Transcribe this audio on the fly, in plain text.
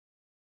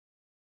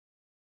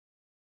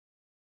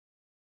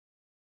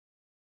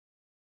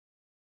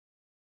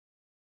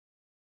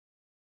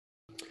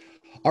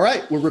All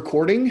right, we're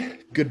recording.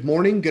 Good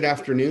morning, good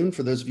afternoon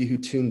for those of you who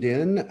tuned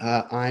in.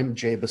 I'm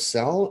Jay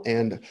Bassell,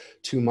 and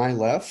to my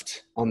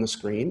left on the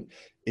screen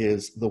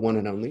is the one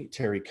and only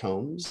Terry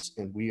Combs,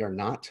 and we are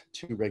not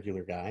two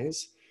regular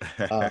guys,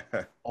 uh,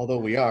 although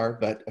we are,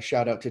 but a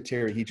shout out to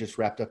Terry. He just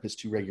wrapped up his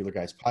Two Regular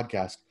Guys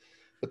podcast.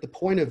 But the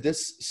point of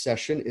this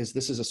session is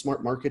this is a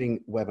smart marketing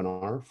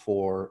webinar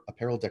for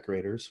apparel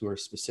decorators who are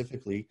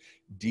specifically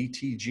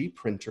DTG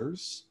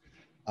printers.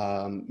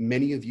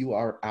 Many of you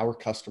are our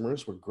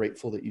customers. We're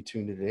grateful that you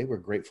tuned in today. We're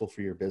grateful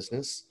for your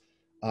business.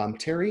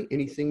 Terry,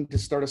 anything to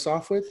start us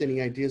off with? Any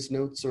ideas,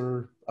 notes,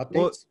 or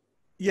Well, updates?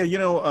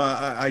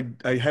 yeah,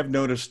 I have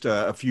noticed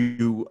a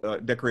few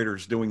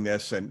decorators doing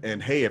this,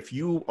 and hey, if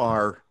you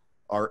are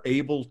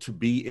able to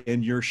be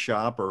in your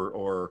shop,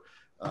 or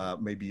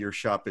maybe your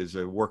shop is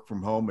a work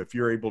from home, if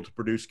you're able to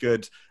produce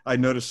goods, I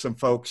noticed some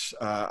folks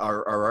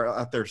are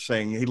out there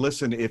saying, hey,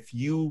 listen, if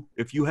you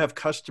have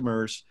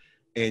customers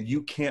and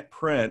you can't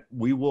print,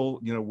 we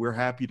will, we're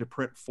happy to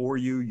print for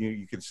you.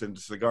 You can send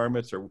us the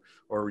garments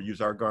or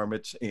use our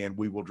garments, and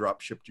we will drop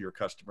ship to your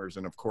customers.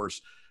 And of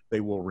course,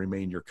 they will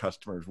remain your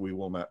customers. We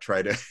will not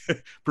try to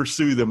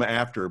pursue them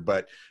after,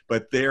 but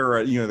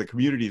they're, the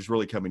community is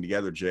really coming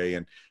together, Jay.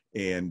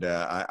 And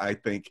I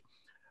think,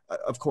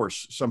 of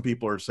course, some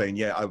people are saying,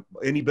 yeah,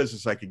 any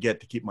business I could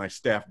get to keep my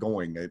staff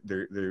going,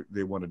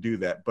 they want to do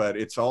that. But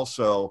it's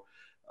also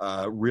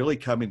really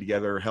coming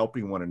together,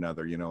 helping one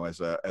another,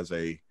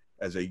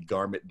 as a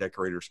garment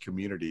decorators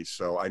community.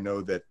 So I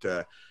know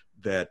that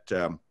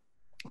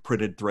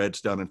Printed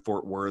Threads down in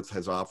Fort Worth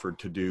has offered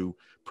to do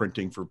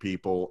printing for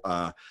people.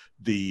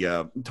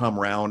 The Tom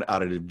Round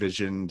out at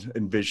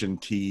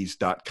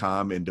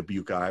envisiontees.com in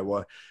Dubuque,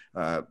 Iowa.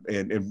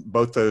 And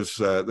both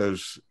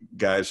those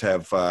guys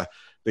have,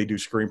 they do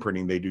screen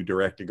printing, they do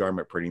direct to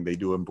garment printing, they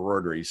do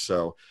embroidery.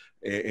 So,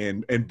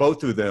 and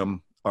both of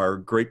them are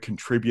great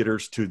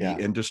contributors to the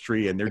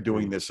industry, and they're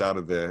doing this out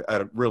of the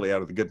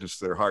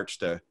goodness of their hearts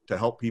to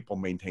help people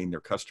maintain their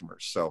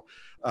customers. So,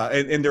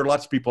 and there are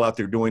lots of people out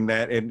there doing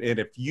that. And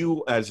if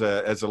you, as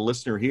a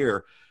listener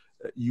here,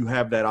 you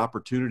have that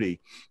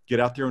opportunity, get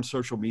out there on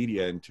social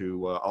media and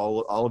to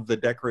all of the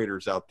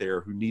decorators out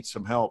there who need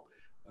some help.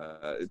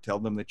 Tell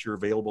them that you're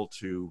available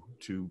to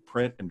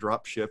print and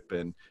drop ship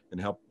and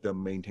help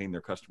them maintain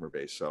their customer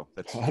base. So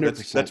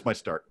 100%. that's my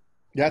start.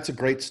 That's a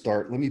great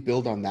start. Let me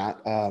build on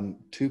that.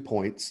 2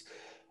 points.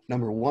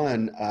 Number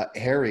one,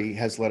 Harry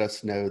has let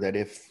us know that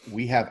if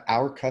we have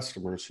our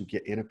customers who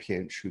get in a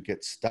pinch, who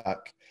get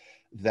stuck,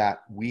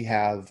 that we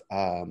have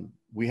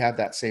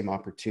that same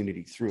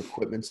opportunity through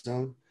Equipment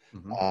Zone.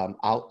 Mm-hmm.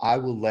 I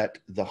will let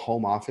the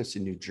home office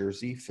in New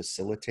Jersey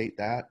facilitate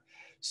that.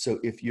 So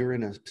if you're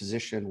in a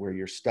position where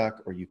you're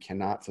stuck or you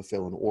cannot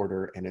fulfill an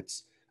order and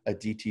it's a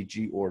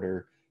DTG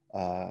order,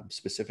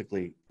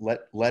 specifically,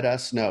 let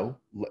us know.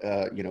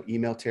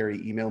 Email Terry,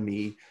 email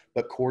me,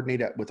 but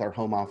coordinate it with our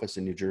home office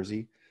in New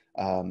Jersey.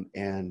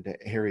 And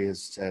Harry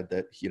has said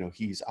that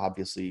he's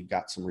obviously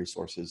got some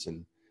resources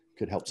and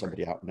could help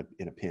somebody out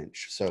in a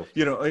pinch. So,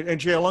 and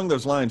Jay, along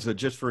those lines,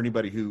 just for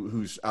anybody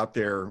who's out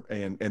there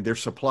and their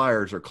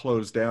suppliers are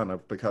closed down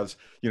because,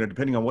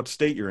 depending on what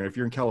state you're in, if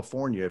you're in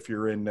California, if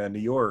you're in New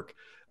York,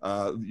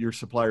 your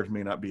suppliers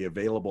may not be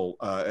available.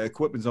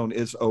 Equipment Zone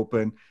is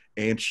open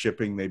and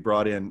shipping. They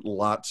brought in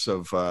lots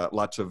of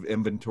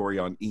inventory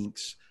on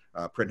inks,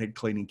 printhead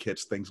cleaning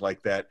kits, things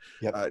like that,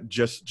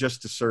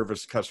 just to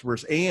service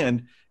customers.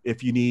 And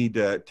if you need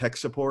tech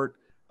support,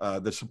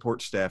 the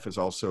support staff is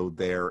also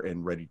there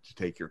and ready to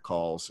take your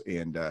calls.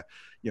 And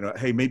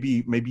hey,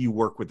 maybe you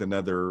work with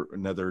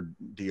another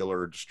dealer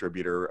or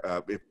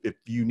distributor. If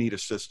you need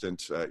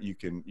assistance, you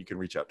can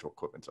reach out to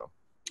Equipment Zone.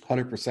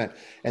 100%.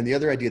 And the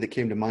other idea that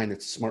came to mind,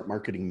 that's a smart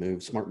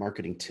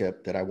marketing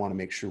tip that I want to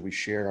make sure we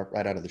share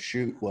right out of the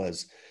chute,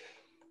 was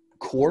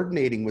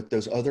coordinating with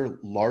those other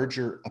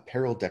larger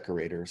apparel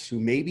decorators who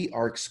maybe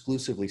are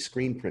exclusively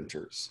screen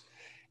printers.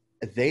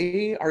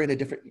 They are in a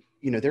different,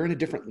 they're in a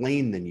different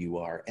lane than you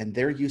are, and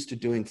they're used to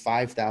doing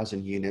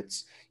 5,000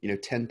 units,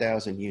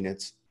 10,000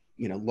 units,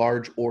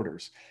 large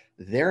orders.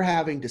 They're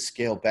having to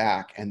scale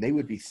back, and they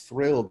would be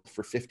thrilled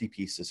for 50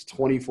 pieces,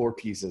 24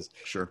 pieces,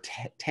 sure,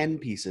 10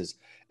 pieces.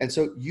 And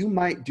so you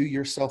might do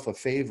yourself a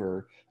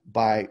favor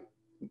by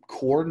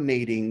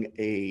coordinating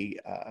a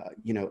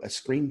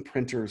screen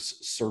printer's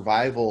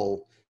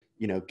survival,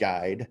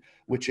 guide,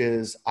 which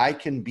is, I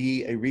can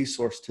be a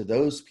resource to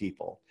those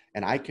people,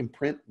 and I can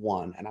print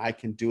one, and I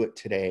can do it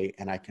today,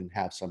 and I can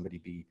have somebody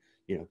be,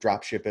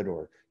 drop ship it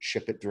or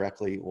ship it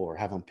directly or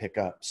have them pick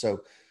up.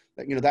 So,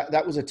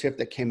 that was a tip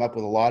that came up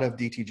with a lot of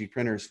DTG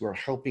printers who are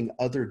helping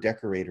other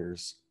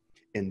decorators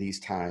in these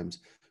times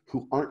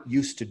who aren't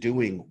used to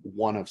doing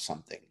one of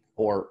something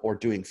or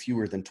doing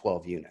fewer than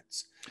 12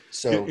 units.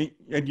 So,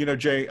 and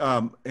Jay,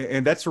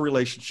 and that's a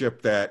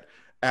relationship that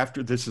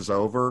after this is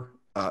over,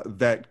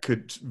 that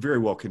could very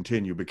well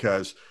continue,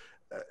 because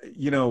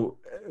you know,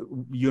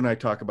 you and I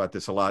talk about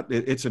this a lot.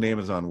 It's an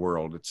Amazon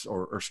world.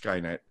 Or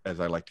Skynet, as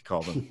I like to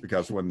call them,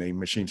 because when the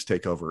machines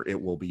take over,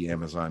 it will be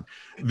Amazon.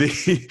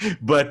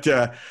 But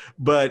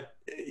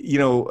you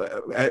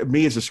know,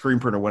 me as a screen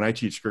printer, when I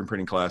teach screen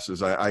printing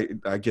classes,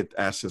 I get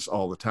asked this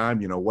all the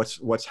time. You know,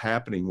 what's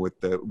happening with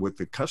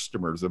the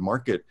customers, the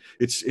market?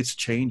 It's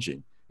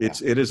changing.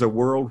 It is a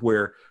world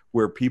where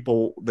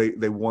people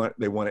they want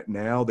it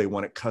now, they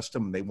want it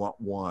custom, they want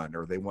one,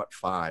 or they want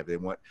five,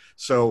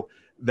 so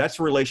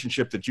that's a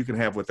relationship that you can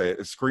have with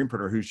a screen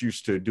printer who's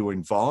used to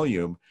doing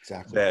volume.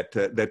 Exactly.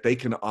 That they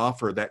can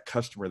offer that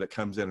customer that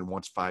comes in and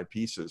wants 5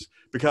 pieces,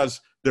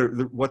 because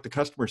what the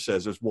customer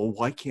says is, well,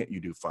 why can't you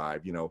do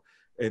 5, you know,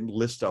 and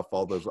list off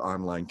all those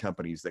online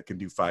companies that can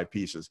do 5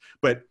 pieces.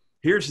 But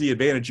here's the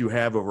advantage you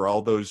have over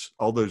all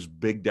those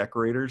big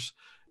decorators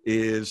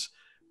is,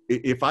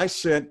 if I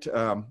sent,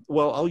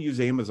 well, I'll use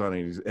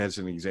Amazon as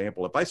an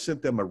example. If I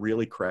sent them a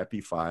really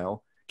crappy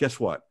file, guess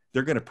what?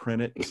 They're going to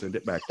print it and send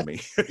it back to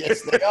me.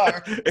 Yes, they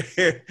are.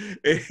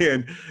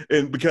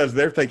 and because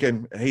they're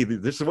thinking, hey,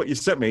 this is what you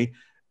sent me.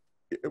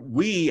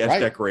 We as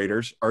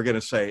decorators are going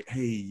to say,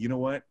 hey, you know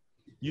what?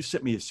 You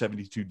sent me a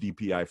 72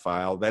 DPI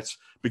file. That's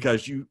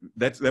because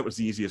that was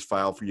the easiest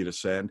file for you to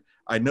send.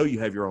 I know you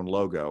have your own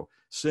logo.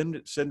 Send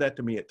that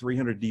to me at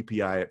 300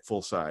 DPI at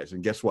full size.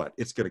 And guess what?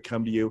 It's going to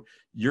come to you.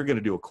 You're going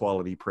to do a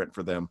quality print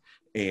for them.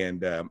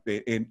 And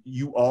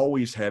you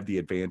always have the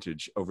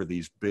advantage over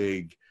these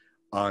big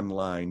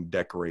online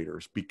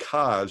decorators,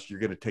 because you're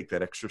going to take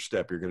that extra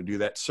step. You're going to do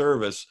that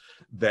service,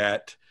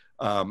 that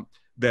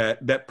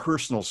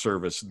personal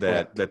service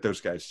that those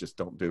guys just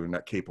don't do and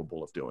not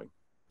capable of doing.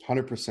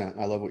 100%.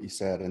 I love what you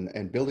said.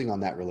 And building on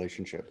that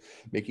relationship,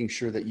 making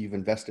sure that you've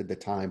invested the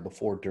time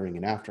before, during,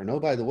 and after. And oh,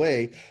 by the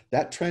way,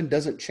 that trend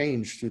doesn't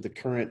change through the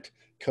current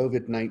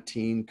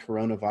COVID-19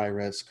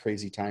 coronavirus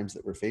crazy times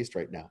that we're faced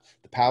right now.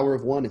 The power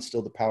of one is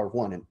still the power of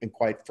one. And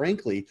quite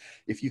frankly,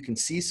 if you can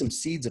see some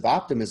seeds of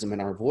optimism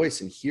in our voice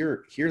and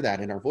hear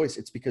that in our voice,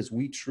 it's because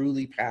we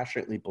truly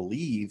passionately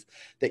believe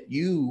that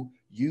you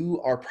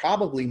are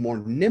probably more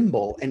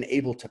nimble and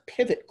able to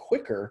pivot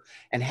quicker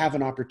and have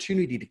an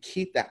opportunity to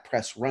keep that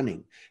press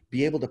running,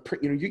 be able to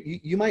print. You know,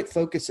 you might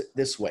focus it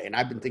this way. And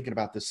I've been thinking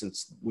about this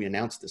since we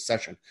announced this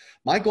session.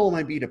 My goal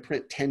might be to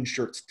print 10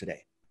 shirts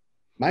today.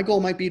 My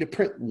goal might be to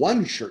print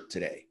 1 shirt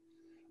today.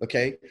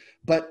 Okay.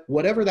 But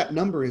whatever that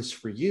number is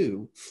for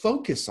you,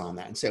 focus on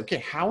that and say, okay,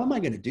 how am I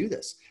going to do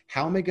this?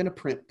 How am I going to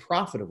print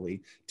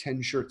profitably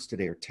 10 shirts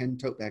today, or 10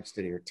 tote bags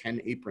today, or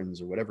 10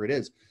 aprons, or whatever it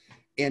is?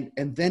 And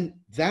then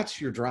that's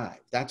your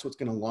drive. That's what's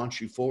going to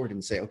launch you forward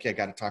and say, okay, I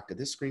got to talk to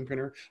this screen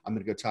printer. I'm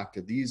going to go talk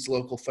to these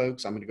local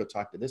folks. I'm going to go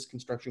talk to this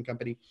construction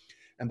company.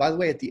 And by the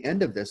way, at the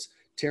end of this,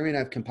 Terry and I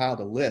have compiled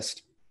a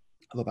list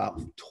of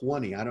about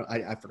 20.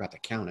 I forgot to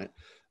count it.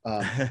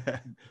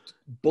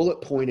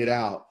 Bullet pointed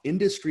out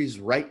industries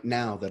right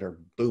now that are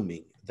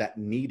booming, that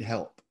need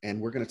help. And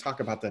we're going to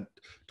talk about that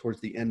towards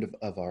the end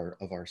of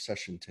our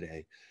session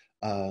today.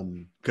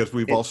 Because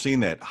we've all seen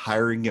that,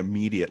 hiring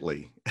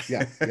immediately.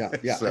 Yeah.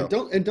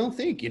 So. And don't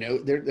think, you know,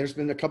 there's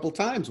been a couple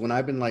times when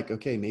I've been like,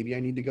 okay, maybe I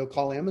need to go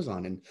call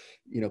Amazon and,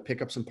 you know,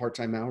 pick up some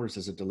part-time hours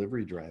as a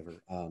delivery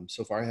driver.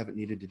 So far I haven't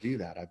needed to do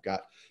that. I've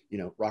got, you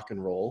know, rock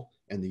and roll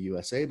and the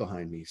USA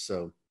behind me.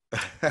 So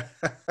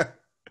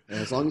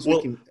as long as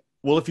we can.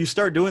 Well, if you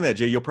start doing that,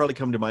 Jay, you'll probably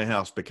come to my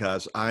house,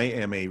 because I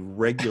am a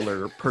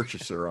regular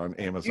purchaser on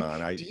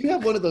Amazon. Do you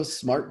have one of those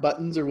smart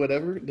buttons or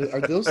whatever?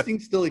 Are those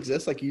things still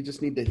exist? Like you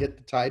just need to hit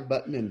the Tide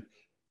button and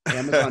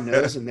Amazon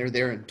knows, and they're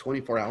there in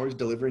 24 hours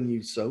delivering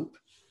you soap?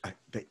 I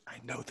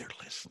know they're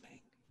listening.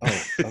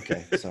 Oh,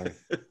 okay. Sorry.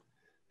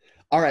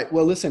 All right.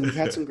 Well, listen, we've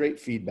had some great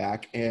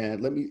feedback,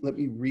 and let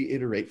me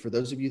reiterate, for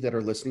those of you that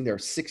are listening, there are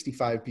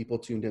 65 people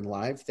tuned in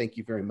live. Thank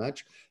you very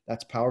much.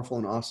 That's powerful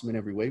and awesome in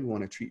every way. We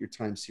want to treat your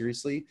time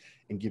seriously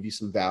and give you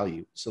some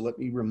value. So let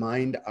me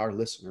remind our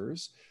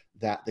listeners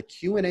that the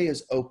Q&A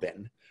is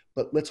open,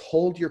 but let's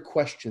hold your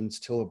questions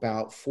till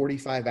about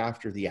 45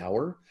 after the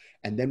hour,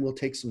 and then we'll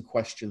take some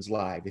questions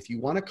live. If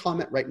you want to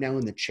comment right now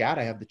in the chat,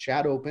 I have the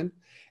chat open.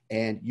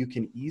 And you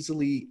can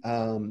easily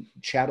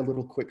chat a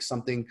little quick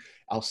something.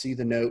 I'll see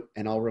the note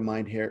and I'll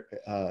remind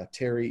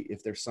Terry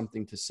if there's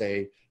something to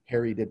say.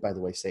 Harry did, by the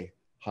way, say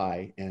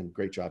hi and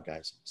great job,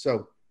 guys.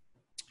 So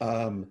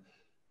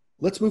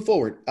let's move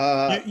forward.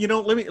 You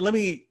know, let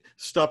me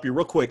stop you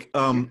real quick.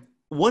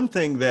 One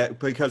thing that,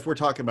 because we're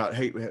talking about,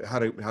 hey, how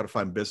to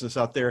find business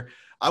out there.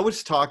 I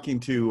was talking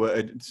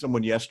to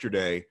someone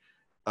yesterday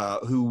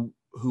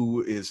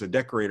who is a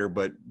decorator,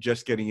 but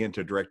just getting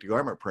into direct to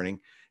garment printing,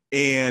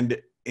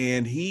 and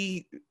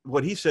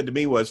what he said to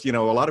me was, you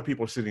know, a lot of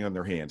people are sitting on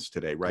their hands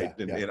today, right?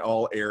 In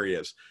all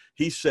areas.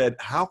 He said,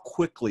 how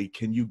quickly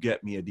can you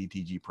get me a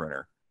DTG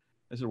printer?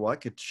 I said, well, I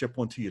could ship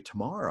one to you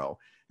tomorrow.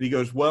 And he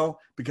goes,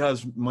 well,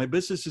 because my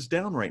business is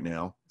down right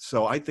now.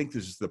 So I think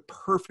this is the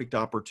perfect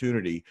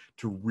opportunity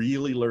to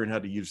really learn how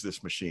to use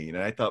this machine.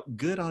 And I thought,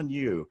 good on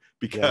you,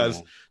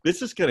 because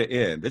this is going to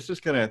end. This is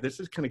going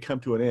to come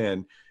to an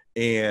end.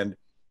 And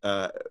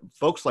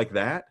folks like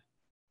that,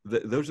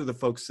 those are the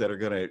folks that are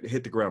going to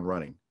hit the ground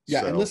running.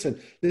 Yeah. So, And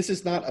listen, this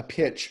is not a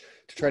pitch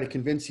to try to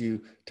convince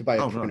you to buy a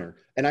oh no, printer.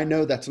 And I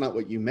know that's not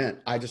what you meant.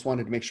 I just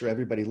wanted to make sure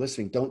everybody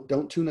listening,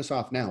 don't tune us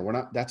off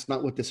now. That's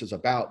not what this is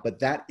about, but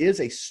that is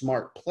a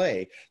smart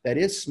play. That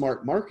is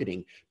smart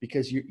marketing,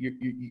 because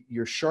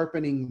you're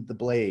sharpening the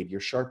blade, you're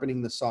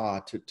sharpening the saw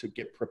to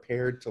get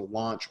prepared to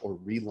launch or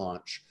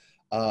relaunch.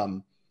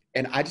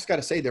 And I just got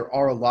to say, there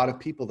are a lot of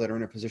people that are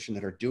in a position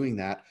that are doing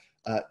that.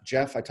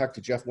 Jeff, I talked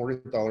to Jeff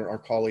Morgenthaler, our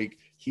colleague.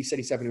 He said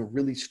he's having a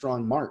really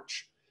strong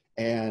March.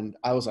 And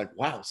I was like,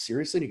 wow,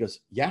 seriously? And he goes,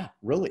 yeah,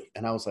 really.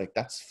 And I was like,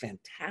 that's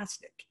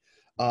fantastic.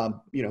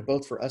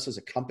 Both for us as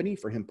a company,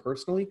 for him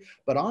personally,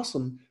 but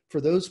awesome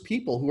for those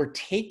people who are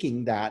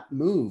taking that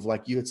move.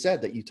 Like you had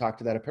said, that you talked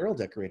to that apparel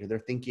decorator, they're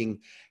thinking,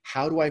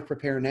 how do I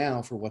prepare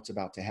now for what's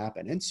about to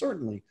happen? And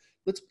certainly,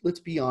 let's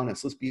be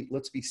honest,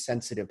 let's be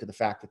sensitive to the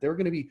fact that there are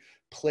going to be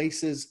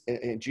places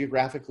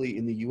geographically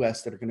in the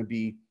US that are going to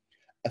be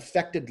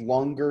affected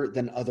longer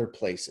than other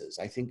places.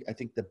 I think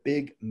the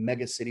big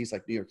mega cities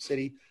like New York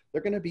City,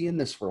 they're going to be in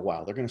this for a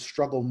while. They're going to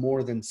struggle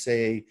more than,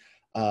 say,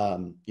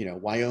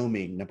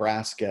 Wyoming,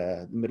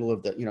 Nebraska, middle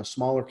of the,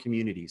 smaller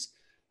communities.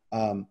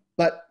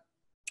 But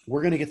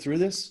we're going to get through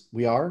this.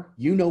 We are.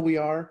 We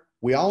are.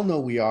 We all know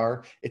we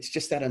are. It's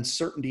just that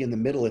uncertainty in the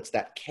middle. It's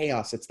that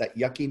chaos. It's that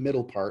yucky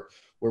middle part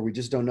where we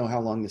just don't know how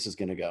long this is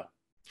going to go.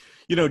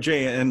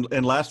 Jay,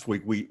 and last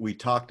week we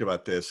talked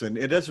about this, and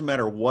it doesn't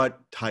matter what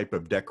type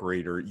of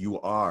decorator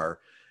you are.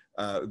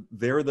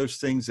 There are those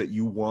things that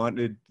you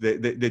wanted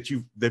that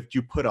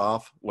you put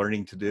off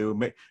learning to do.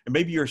 And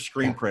maybe you're a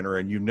screen printer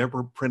and you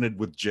never printed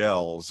with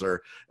gels,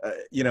 or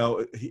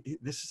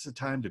this is the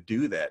time to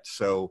do that.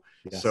 So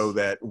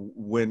that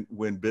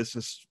when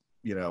business,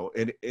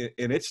 and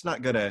it's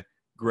not going to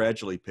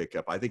gradually pick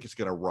up. I think it's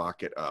going to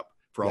rocket up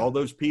for all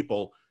those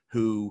people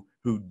who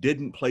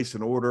didn't place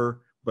an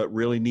order but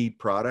really need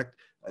product.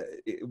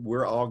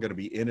 We're all going to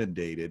be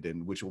inundated,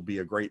 and which will be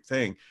a great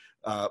thing.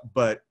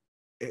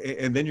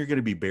 And then you're going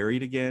to be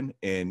buried again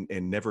and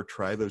never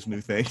try those new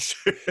things.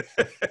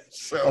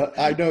 So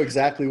I know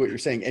exactly what you're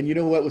saying. And you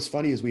know what was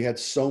funny is we had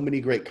so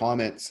many great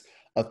comments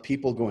of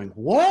people going,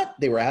 what?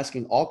 They were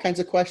asking all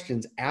kinds of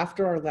questions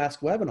after our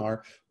last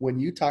webinar when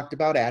you talked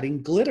about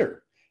adding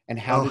glitter and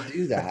how to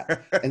do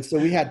that. And so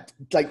we had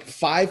like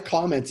 5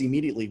 comments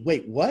immediately.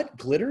 Wait, what?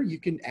 Glitter? You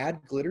can add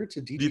glitter to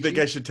DTG? Do you think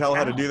I should tell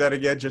how to do that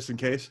again, just in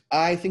case?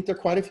 I think there are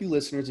quite a few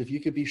listeners. If you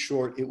could be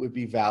short, it would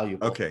be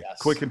valuable. Okay,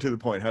 quick and to the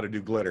point, how to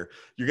do glitter.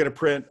 You're going to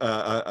print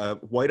a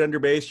white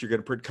underbase. You're going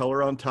to print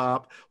color on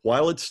top.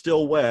 While it's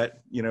still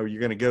wet, you're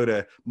going to go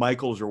to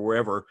Michael's or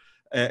wherever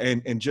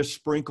and just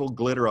sprinkle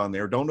glitter on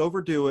there. Don't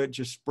overdo it.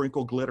 Just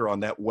sprinkle glitter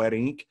on that wet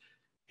ink.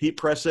 Heat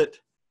press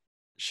it.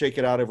 Shake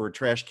it out over a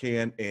trash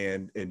can,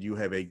 and you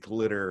have a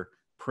glitter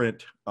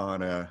print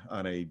on a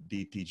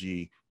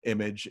DTG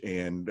image.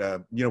 And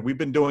we've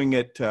been doing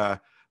it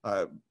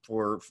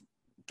for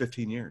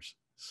 15 years.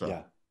 So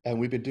yeah, and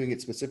we've been doing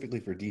it specifically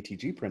for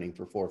DTG printing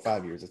for 4 or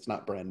 5 years. It's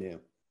not brand new.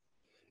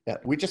 Yeah,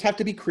 we just have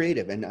to be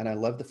creative, and I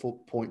love the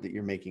full point that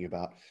you're making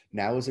about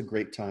now is a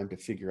great time to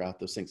figure out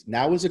those things.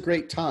 Now is a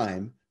great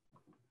time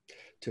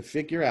to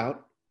figure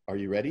out. Are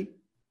you ready?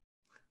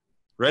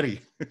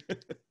 Ready.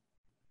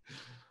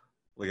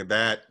 Look at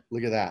that.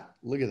 Look at that.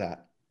 Look at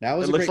that.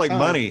 Now is it looks like time.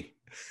 Money.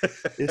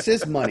 This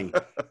is money.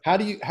 How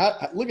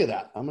look at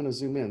that. I'm going to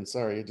zoom in.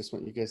 Sorry. I just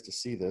want you guys to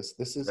see this.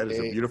 That is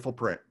a beautiful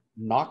print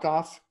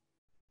knockoff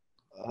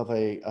of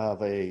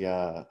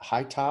a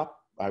high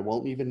top. I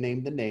won't even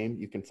name the name.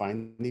 You can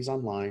find these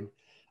online.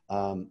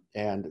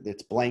 And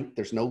it's blank.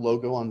 There's no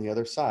logo on the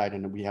other side.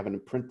 And we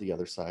haven't printed the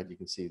other side. You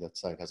can see that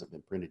side hasn't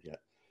been printed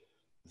yet.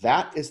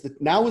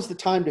 Now is the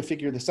time to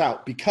figure this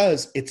out,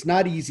 because it's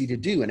not easy to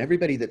do. And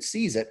everybody that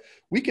sees it,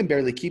 we can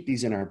barely keep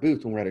these in our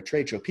booth when we're at a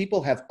trade show.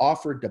 People have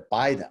offered to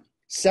buy them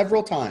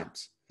several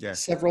times. Yeah.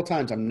 Several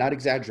times. I'm not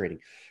exaggerating.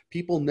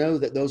 People know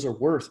that those are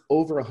worth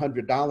over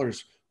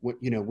 $100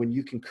 when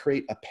you can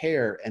create a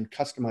pair and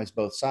customize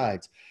both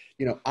sides.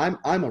 I'm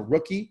a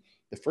rookie.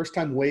 The first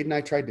time Wade and I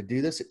tried to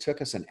do this, it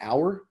took us an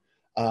hour.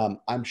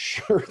 I'm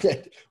sure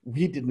that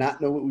we did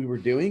not know what we were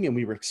doing, and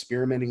we were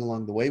experimenting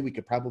along the way. We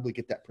could probably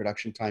get that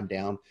production time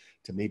down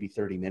to maybe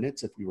 30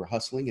 minutes if we were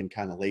hustling and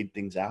kind of laid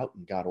things out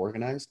and got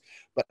organized.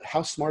 But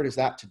how smart is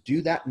that to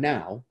do that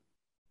now?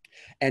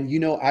 And,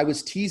 I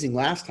was teasing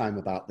last time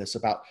about this,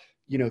 about,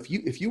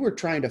 if you were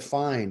trying to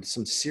find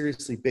some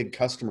seriously big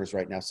customers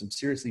right now, some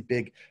seriously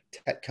big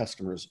tech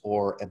customers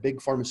or a big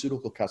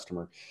pharmaceutical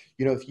customer,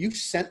 if you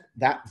sent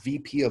that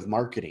VP of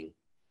marketing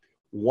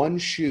one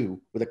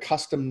shoe with a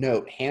custom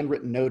note,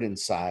 handwritten note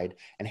inside,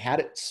 and had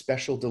it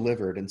special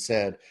delivered and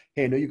said,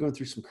 hey, I know you're going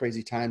through some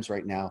crazy times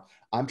right now.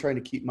 I'm trying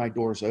to keep my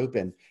doors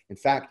open. In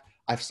fact,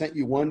 I've sent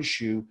you one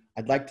shoe.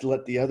 I'd like to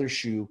let the other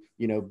shoe,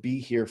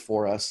 be here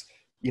for us.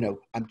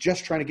 I'm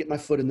just trying to get my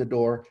foot in the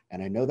door.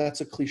 And I know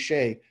that's a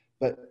cliche,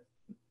 but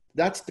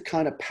that's the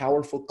kind of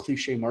powerful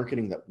cliche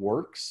marketing that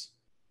works.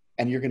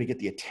 And you're going to get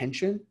the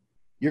attention.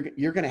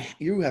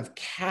 You have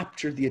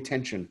captured the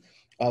attention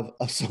of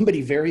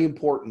somebody very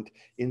important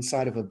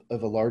inside of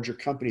a larger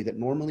company that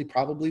normally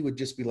probably would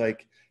just be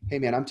like, hey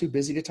man, I'm too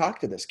busy to talk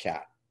to this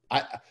cat.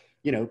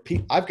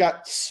 I've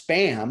got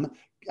spam.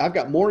 I've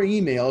got more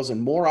emails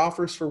and more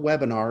offers for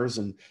webinars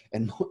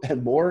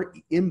and more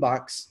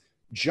inbox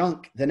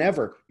junk than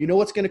ever. You know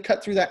what's going to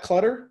cut through that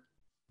clutter?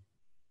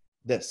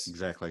 This.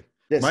 Exactly.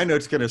 This. My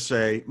note's going to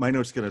say,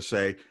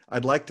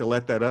 I'd like to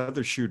let that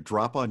other shoe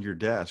drop on your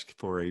desk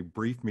for a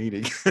brief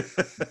meeting.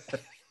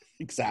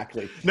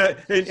 Exactly. No,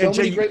 and so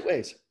Jay, many great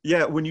ways.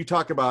 Yeah. When you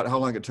talk about how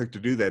long it took to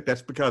do that,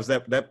 that's because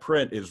that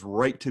print is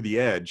right to the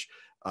edge.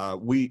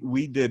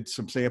 We did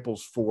some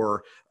samples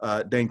for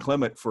Dan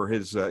Clement for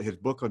his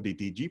book on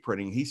DTG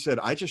printing. He said,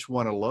 I just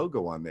want a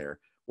logo on there.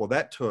 Well,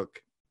 that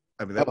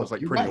was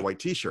like printing a white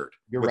t-shirt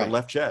with a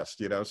left chest,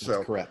 That's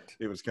so correct.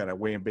 it was kind of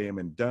wham, bam,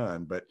 and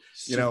done. But,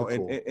 Super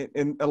cool.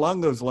 and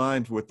along those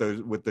lines with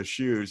the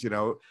shoes,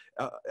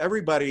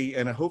 everybody,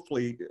 and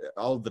hopefully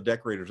all of the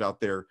decorators out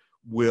there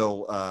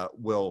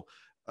will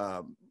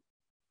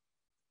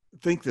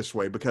think this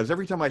way, because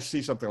every time I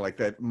see something like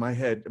that, in my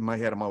head,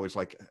 I'm always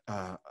like,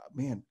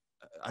 man,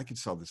 I could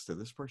sell this to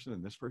this person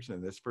and this person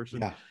and this person.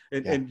 Yeah.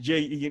 And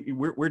Jay,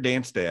 we're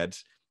dance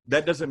dads.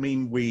 That doesn't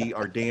mean we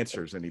are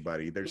dancers,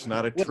 anybody. There's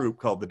not a troupe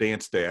called the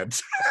Dance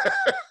Dads.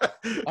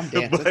 I'm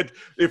dancing. But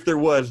if there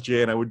was,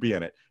 Jay, and I would be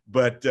in it.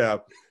 But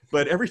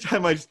every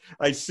time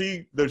I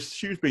see those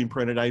shoes being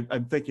printed,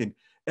 I'm thinking,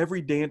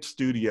 every dance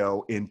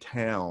studio in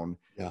town,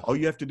 all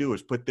you have to do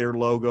is put their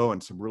logo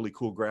and some really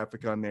cool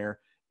graphic on there,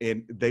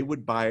 and they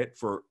would buy it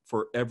for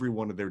every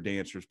one of their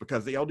dancers,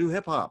 because they all do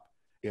hip hop.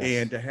 Yes.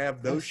 And to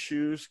have those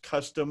shoes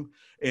custom,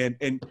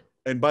 and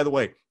by the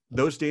way,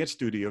 those dance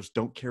studios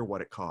don't care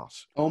what it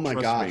costs. Oh my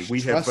gosh!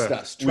 We Trust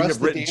us. Trust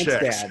the dance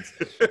dads.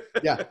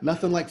 Yeah,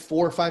 nothing like $400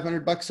 or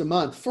 $500 a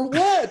month for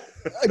what?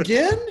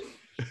 Again?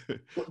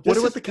 What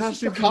about the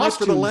costumes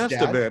for the last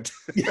event?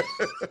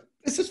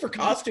 This is for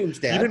costumes,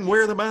 Dad. You didn't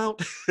wear them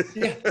out.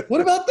 Yeah.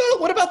 What about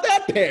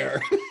that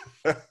pair?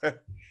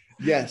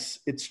 Yes,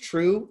 it's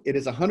true. It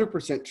is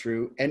 100%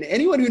 true. And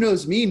anyone who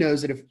knows me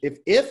knows that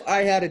if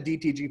I had a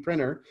DTG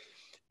printer,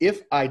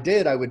 if I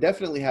did, I would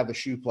definitely have a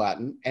shoe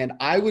platen, and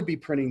I would be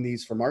printing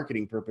these for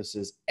marketing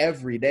purposes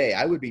every day.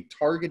 I would be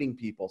targeting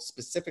people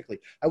specifically.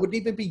 I wouldn't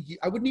even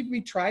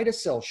be trying to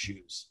sell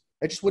shoes.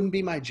 That just wouldn't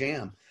be my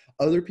jam.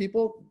 Other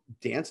people,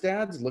 dance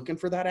dads looking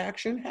for that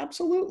action.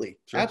 Absolutely.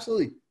 Sure.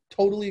 Absolutely.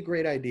 Totally a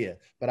great idea.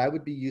 But I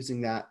would be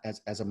using that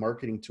as a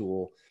marketing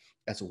tool,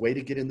 as a way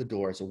to get in the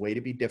door, as a way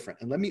to be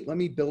different. And let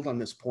me build on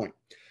this point.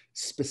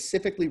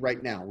 Specifically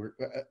right now, we're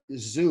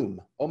Zoom.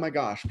 Oh my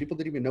gosh, people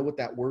didn't even know what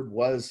that word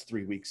was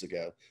 3 weeks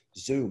ago.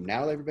 Zoom.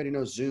 Now everybody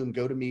knows Zoom,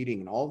 GoToMeeting,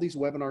 and all these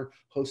webinar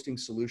hosting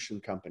solution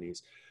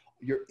companies.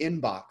 Your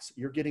inbox,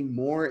 you're getting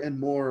more and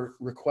more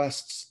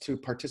requests to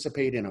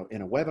participate in a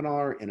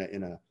webinar,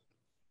 in a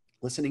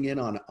listening in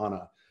on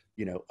a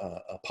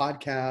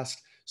podcast.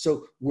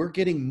 So we're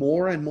getting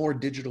more and more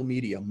digital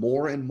media,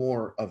 more and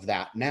more of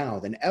that now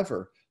than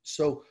ever.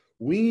 So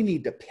we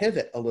need to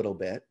pivot a little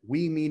bit.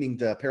 We, meaning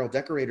the apparel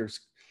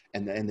decorators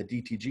and the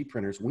DTG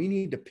printers, we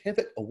need to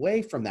pivot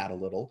away from that a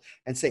little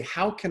and say,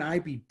 how can I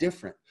be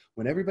different?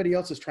 When everybody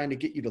else is trying to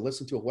get you to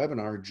listen to a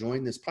webinar or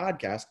join this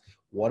podcast,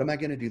 what am I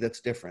going to do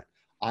that's different?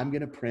 I'm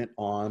going to print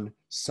on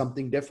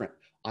something different.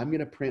 I'm going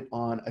to print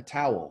on a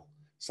towel,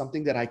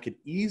 something that I could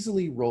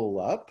easily roll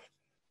up,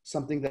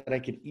 something that I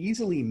could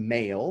easily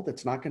mail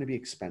that's not going to be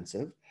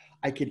expensive.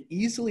 I could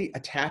easily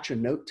attach a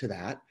note to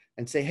that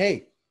and say,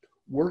 hey,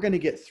 we're going to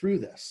get through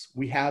this.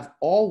 We have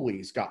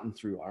always gotten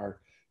through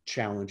our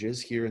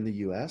challenges here in the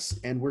US,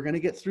 and we're going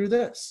to get through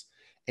this.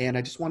 And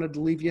I just wanted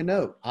to leave you a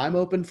note. I'm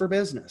open for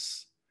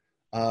business.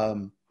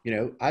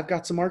 I've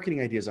got some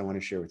marketing ideas I want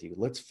to share with you.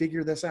 Let's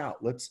figure this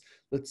out. Let's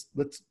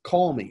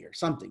call me or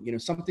something,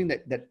 something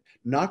that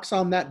knocks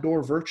on that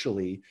door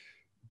virtually,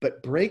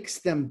 but breaks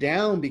them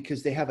down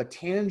because they have a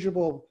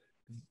tangible,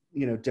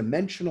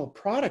 dimensional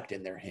product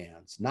in their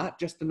hands, not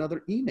just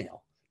another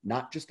email,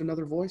 not just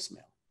another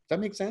voicemail. Does that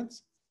make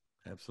sense?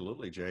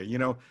 Absolutely, Jay.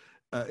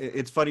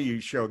 It's funny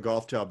you show a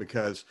golf towel,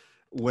 because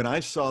when I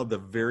saw the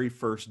very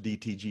first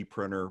DTG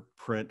printer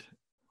print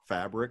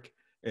fabric,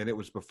 and it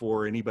was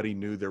before anybody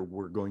knew there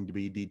were going to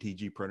be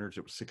DTG printers,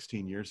 it was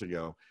 16 years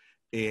ago.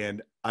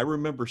 And I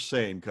remember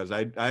saying, because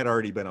I'd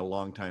already been a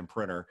longtime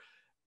printer,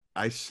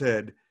 I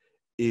said,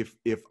 if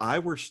I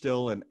were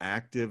still an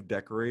active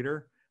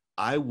decorator,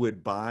 I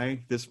would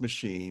buy this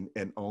machine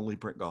and only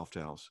print golf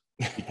towels,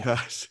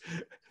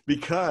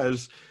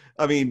 because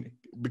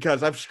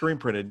I've screen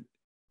printed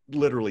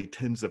literally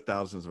tens of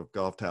thousands of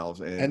golf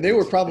towels. And they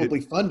were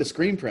probably fun to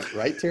screen print,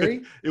 right,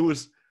 Terry? It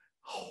was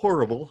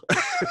horrible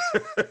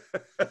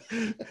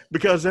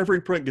because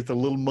every print gets a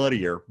little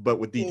muddier, but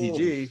with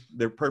DTG,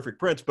 they're perfect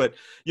prints. But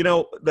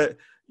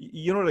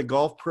the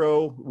Golf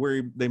Pro,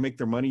 where they make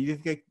their money, you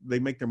think they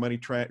make their money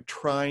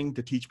trying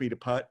to teach me to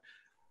putt?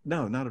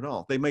 No, not at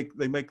all. They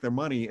make their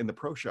money in the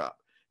pro shop.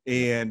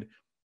 And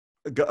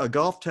a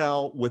golf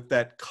towel with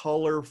that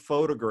color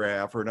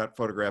photograph, or not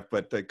photograph,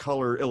 but the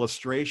color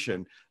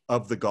illustration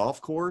of the golf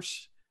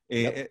course.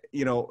 And,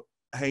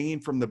 hanging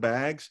from the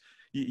bags.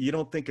 You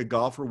don't think a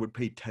golfer would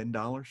pay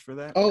 $10 for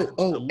that? Oh,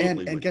 Absolutely and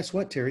would. guess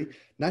what, Terry?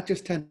 Not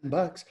just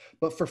 $10,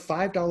 but for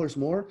 $5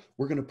 more,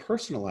 we're going to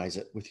personalize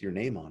it with your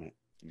name on it.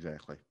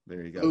 Exactly.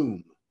 There you go.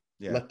 Boom.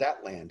 Yeah. Let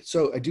that land.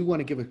 So I do want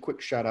to give a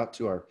quick shout out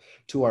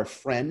to our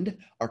friend,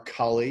 our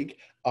colleague,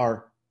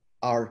 our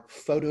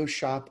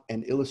Photoshop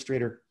and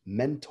Illustrator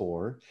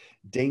mentor.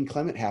 Dane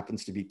Clement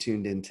happens to be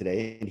tuned in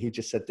today, and he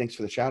just said, thanks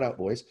for the shout out,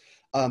 boys.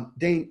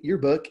 Dane, your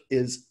book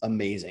is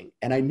amazing.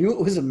 And I knew it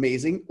was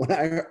amazing when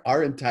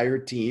our entire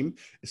team,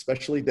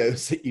 especially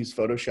those that use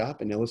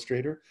Photoshop and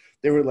Illustrator,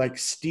 they were like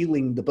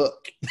stealing the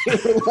book. They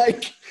were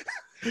like,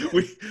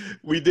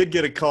 we did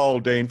get a call,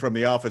 Dane, from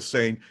the office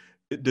saying,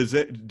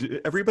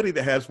 everybody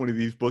that has one of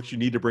these books, you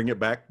need to bring it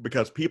back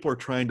because people are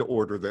trying to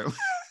order them.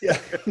 yeah.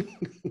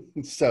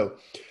 So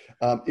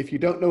if you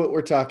don't know what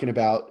we're talking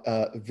about,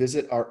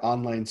 visit our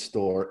online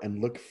store and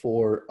look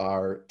for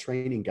our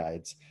training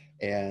guides.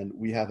 And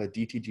we have a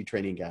DTG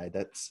training guide.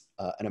 That's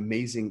an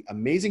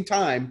amazing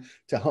time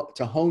to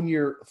hone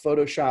your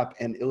Photoshop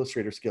and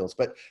Illustrator skills.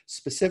 But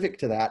specific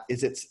to that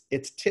is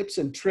it's tips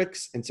and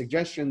tricks and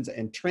suggestions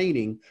and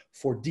training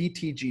for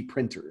DTG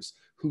printers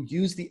who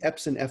use the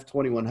Epson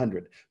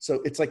F2100.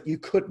 So it's like you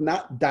could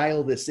not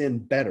dial this in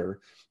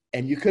better,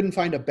 and you couldn't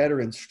find a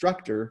better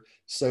instructor.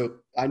 So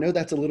I know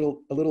that's a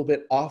little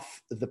bit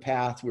off the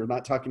path. We're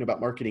not talking about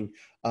marketing,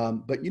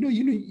 but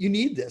you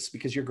need this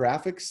because your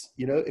graphics,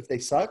 if they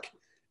suck,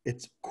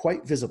 it's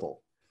quite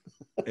visible.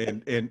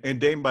 and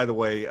Dane, by the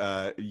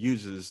way,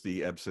 uses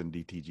the Epson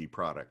DTG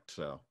product.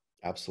 So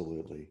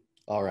absolutely.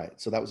 All right.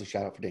 So that was a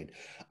shout out for Dane.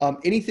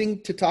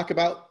 Anything to talk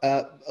about?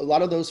 A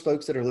lot of those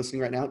folks that are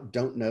listening right now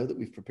don't know that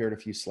we've prepared a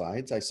few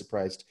slides. I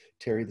surprised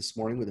Terry this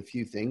morning with a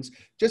few things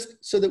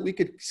just so that we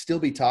could still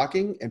be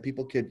talking and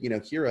people could,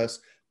 hear us,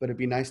 but it'd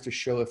be nice to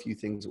show a few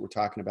things that we're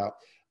talking about.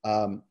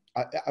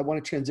 I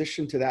want to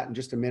transition to that in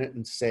just a minute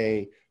and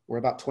say, we're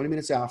about 20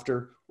 minutes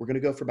after. We're going to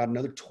go for about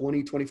another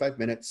 20, 25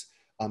 minutes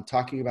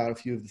talking about a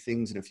few of the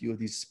things and a few of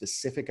these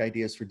specific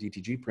ideas for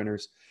DTG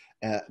printers.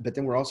 But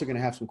then we're also going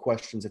to have some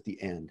questions at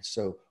the end.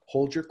 So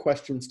hold your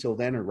questions till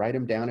then or write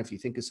them down if you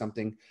think of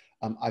something.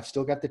 I've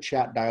still got the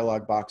chat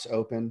dialog box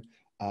open.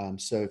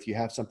 So if you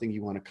have something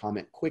you want to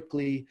comment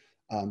quickly,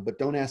 but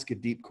don't ask a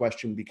deep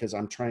question because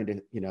I'm trying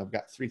to, I've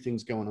got three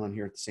things going on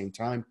here at the same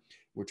time.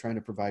 We're trying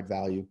to provide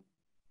value,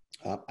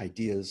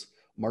 ideas,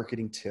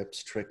 marketing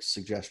tips, tricks,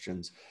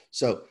 suggestions.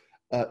 So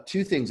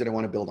two things that I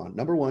want to build on.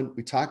 Number one,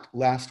 we talked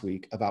last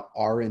week about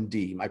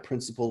R&D, my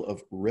principle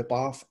of rip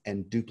off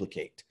and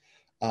duplicate.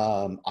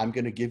 I'm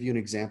going to give you an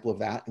example of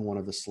that in one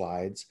of the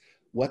slides.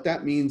 What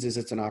that means is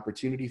it's an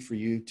opportunity for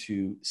you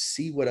to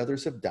see what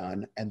others have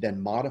done and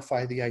then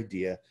modify the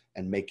idea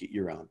and make it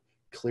your own.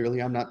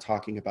 Clearly, I'm not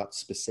talking about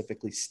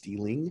specifically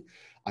stealing.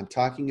 I'm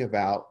talking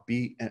about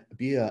be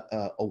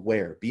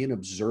aware, be an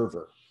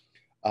observer.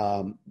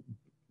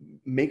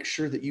 Make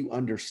sure that you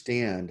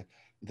understand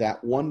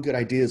that one good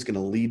idea is going to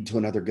lead to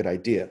another good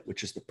idea,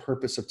 which is the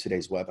purpose of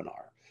today's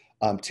webinar.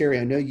 Terry,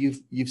 I know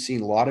you've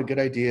seen a lot of good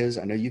ideas.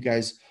 I know you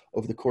guys,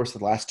 over the course of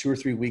the last 2 or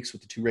 3 weeks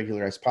with the 2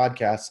 regularized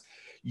podcasts,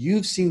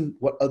 you've seen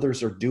what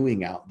others are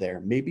doing out there.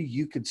 Maybe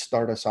you could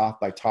start us off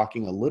by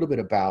talking a little bit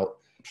about,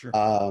 sure.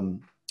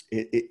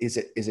 Is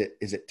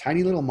it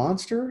Tiny Little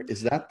Monster?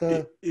 Is that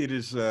the? It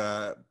is,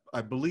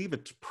 I believe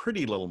it's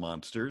Pretty Little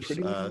Monsters.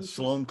 Pretty Little Monsters?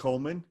 Sloan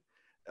Coleman.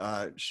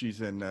 She's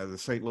in the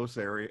St. Louis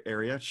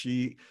area.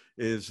 She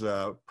is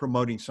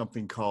promoting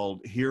something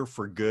called Here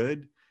for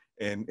Good.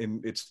 And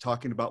it's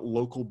talking about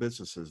local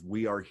businesses.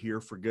 We are here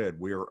for good.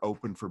 We are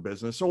open for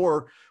business,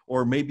 or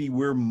maybe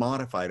we're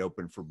modified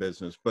open for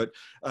business. But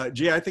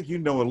Jay, I think you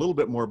know a little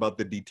bit more about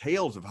the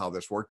details of how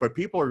this works, but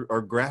people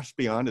are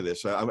grasping onto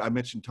this. I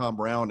mentioned Tom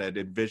Brown at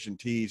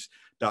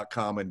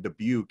envisiontees.com in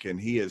Dubuque, and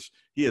he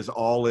is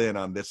all in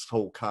on this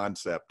whole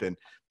concept. And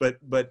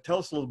but tell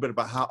us a little bit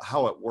about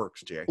how it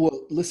works, Jay.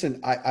 Well,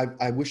 listen,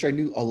 I wish I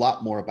knew a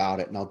lot more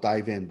about it, and I'll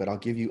dive in, but I'll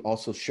give you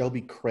also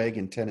Shelby Craig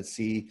in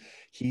Tennessee.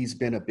 He's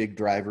been a big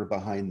driver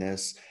behind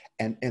this.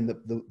 And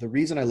the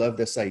reason I love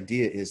this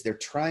idea is they're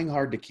trying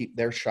hard to keep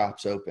their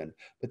shops open,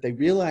 but they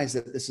realize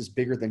that this is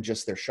bigger than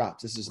just their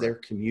shops. This is their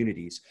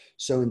communities.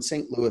 So in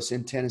St. Louis,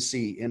 in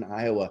Tennessee, in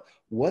Iowa,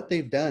 what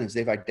they've done is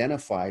they've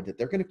identified that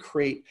they're going to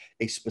create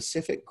a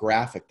specific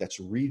graphic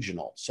that's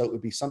regional. So it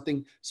would be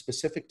something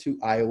specific to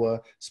Iowa,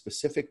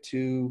 specific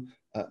to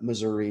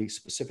Missouri,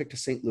 specific to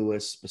St.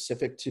 Louis,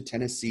 specific to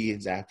Tennessee,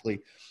 exactly.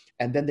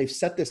 And then they've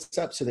set this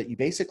up so that you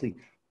basically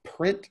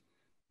print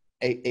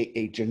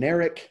a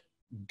generic,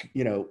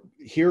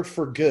 here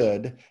for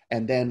good,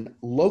 and then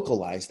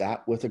localize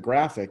that with a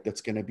graphic that's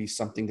going to be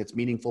something that's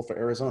meaningful for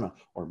Arizona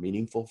or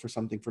meaningful for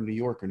something for New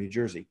York or New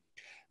Jersey.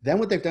 Then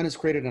what they've done is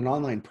created an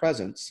online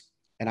presence,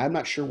 and I'm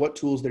not sure what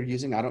tools they're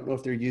using. I don't know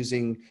if they're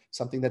using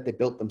something that they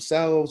built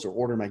themselves or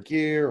Order My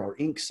Gear or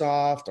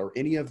Inksoft or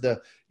any of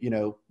the,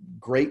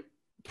 great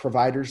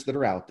providers that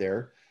are out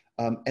there.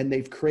 And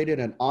they've created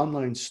an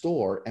online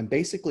store, and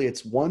basically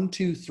it's 1,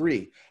 2,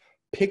 3,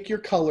 pick your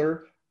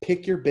color,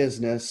 pick your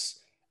business,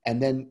 and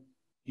then,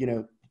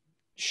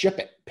 ship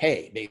it,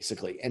 pay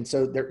basically. And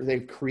so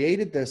they've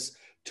created this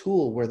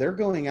tool where they're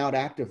going out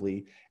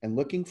actively and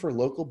looking for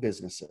local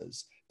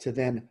businesses to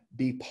then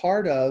be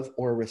part of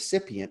or a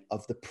recipient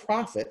of the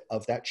profit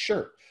of that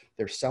shirt.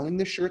 They're selling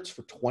the shirts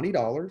for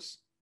 $20.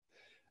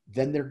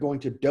 Then they're going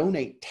to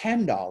donate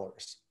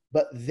 $10,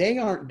 but they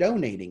aren't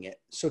donating it.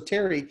 So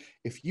Terry,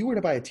 if you were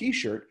to buy a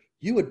t-shirt,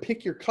 you would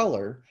pick your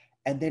color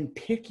and then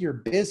pick your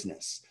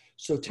business.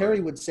 So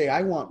Terry would say,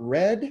 I want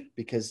red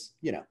because,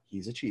 you know,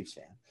 he's a Chiefs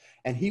fan.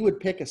 And he would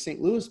pick a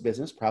St. Louis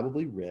business,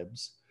 probably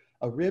ribs,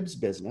 a ribs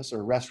business or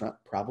a restaurant,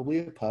 probably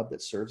a pub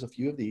that serves a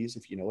few of these,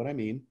 if you know what I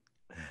mean.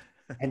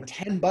 And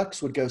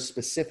 $10 would go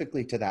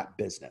specifically to that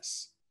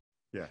business.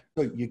 Yeah.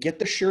 So you get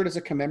the shirt as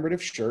a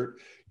commemorative shirt.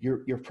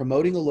 You're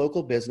promoting a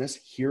local business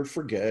here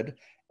for good,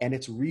 and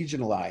it's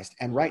regionalized.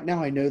 And right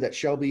now, I know that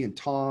Shelby and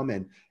Tom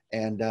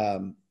and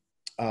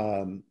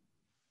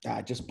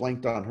I just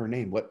blanked on her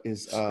name. What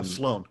is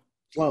Sloan?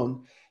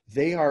 Sloan.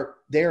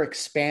 They're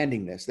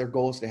expanding this. Their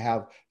goal is to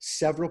have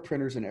several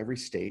printers in every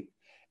state,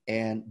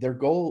 and their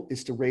goal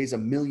is to raise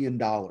 $1 million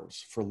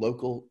for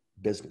local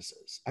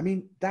businesses. I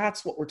mean,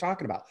 that's what we're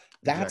talking about.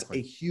 That's exactly.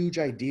 A huge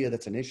idea.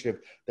 That's an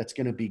initiative that's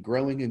going to be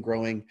growing and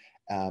growing.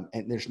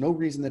 And there's no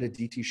reason that a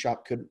DT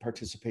shop couldn't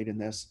participate in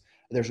this.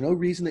 There's no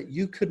reason that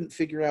you couldn't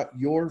figure out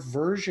your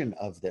version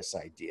of this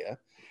idea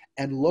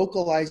and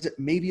localize it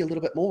maybe a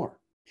little bit more.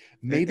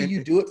 Maybe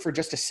you do it for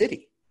just a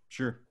city.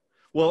 Sure.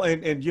 Well,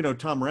 and you know,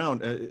 Tom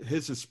Round,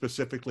 his is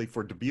specifically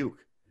for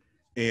Dubuque.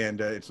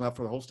 And it's not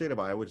for the whole state of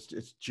Iowa.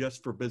 It's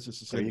just for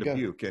businesses in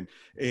Dubuque.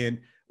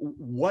 And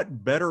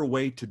what better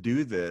way to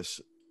do this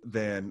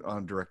than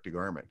on direct to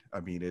garment? I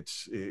mean,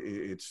 it's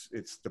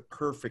the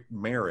perfect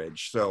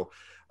marriage. So,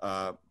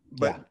 and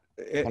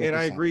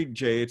I agree,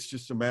 Jay. It's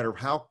just a matter of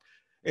how,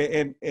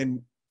 and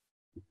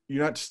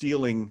you're not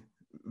stealing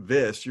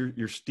this.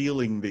 You're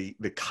stealing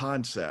the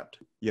concept.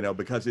 You know,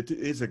 because it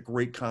is a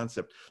great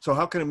concept. So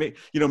how can it make,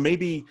 you know,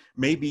 maybe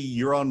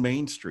you're on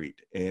Main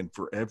Street, and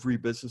for every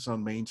business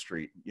on Main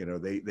Street, you know,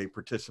 they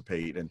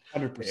participate. And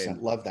 100%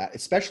 love that,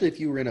 especially if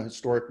you were in a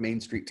historic Main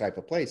Street type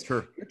of place.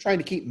 Sure. You're trying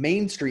to keep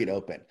Main Street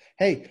open.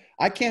 Hey,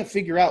 I can't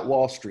figure out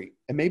Wall Street,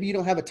 and maybe you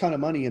don't have a ton of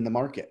money in the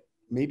market.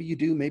 Maybe you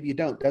do, maybe you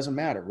don't, doesn't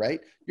matter, right?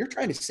 You're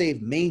trying to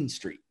save Main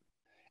Street.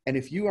 And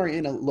if you are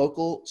in a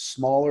local,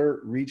 smaller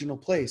regional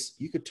place,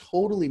 you could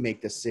totally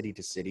make this city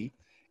to city.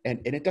 And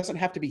it doesn't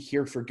have to be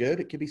here for good.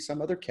 It could be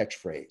some other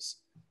catchphrase.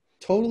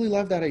 Totally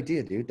love that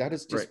idea, dude. That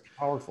is just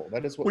powerful.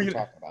 That is what we're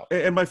talking about.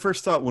 And my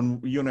first thought when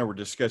you and I were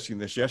discussing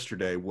this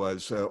yesterday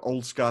was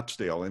Old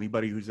Scottsdale.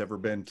 Anybody who's ever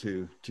been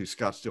to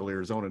Scottsdale,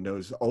 Arizona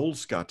knows Old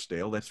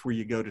Scottsdale. That's where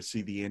you go to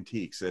see the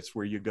antiques. That's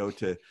where you go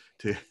to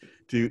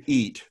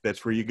eat.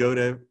 That's where you go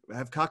to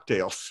have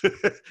cocktails.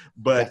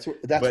 But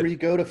that's where you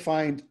go to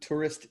find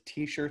tourist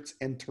T-shirts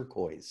and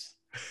turquoise.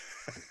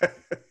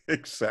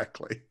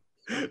 Exactly.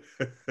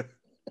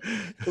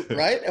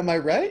 Right? Am I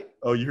right?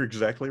 Oh, you're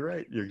exactly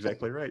right. You're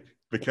exactly right.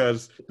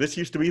 Because this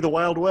used to be the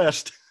Wild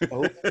West.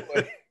 Oh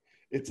boy.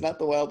 It's not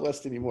the Wild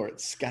West anymore.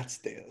 It's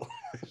Scottsdale.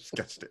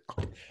 Scottsdale.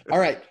 All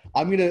right.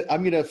 I'm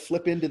gonna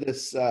flip into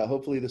this.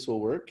 Hopefully this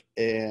will work.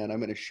 And I'm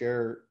gonna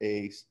share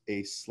a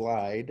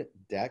slide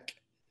deck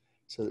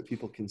so that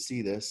people can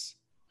see this.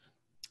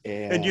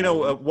 And you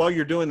know, while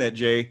you're doing that,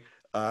 Jay,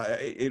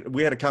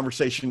 we had a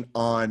conversation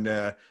on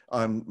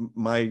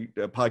my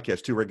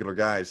podcast, Two Regular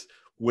Guys,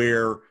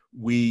 where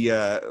we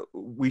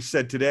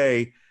said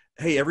today,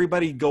 hey,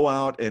 everybody go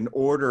out and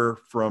order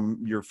from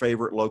your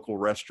favorite local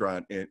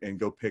restaurant and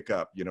go pick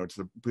up, you know,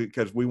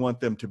 because we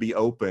want them to be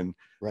open,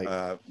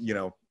 right. You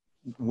know,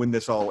 when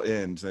this all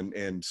ends.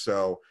 And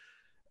so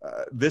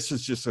this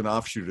is just an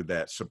offshoot of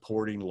that,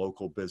 supporting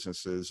local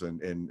businesses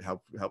and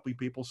helping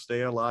people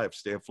stay alive,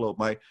 stay afloat.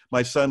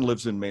 My son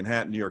lives in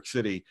Manhattan, New York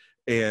City.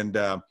 And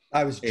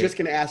I was just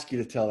going to ask you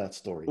to tell that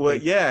story. Well,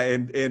 yeah,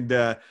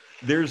 and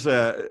there's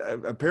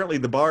apparently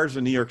the bars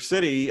in New York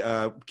City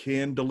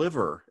can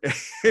deliver,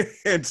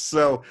 and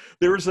so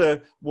there was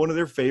one of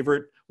their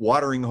favorite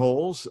watering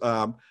holes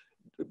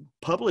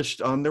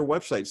published on their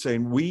website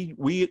saying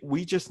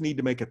we just need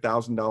to make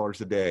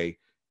 $1,000 a day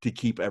to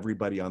keep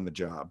everybody on the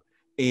job,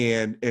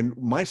 and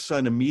my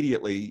son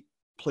immediately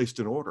placed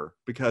an order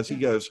because he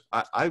goes,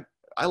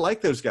 I like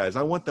those guys.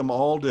 I want them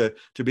all to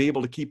be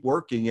able to keep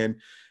working.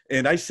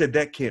 And I said,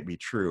 that can't be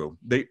true.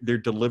 They're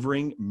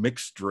delivering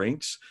mixed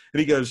drinks. And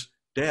he goes,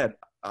 Dad,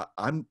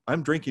 I'm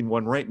drinking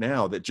one right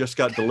now that just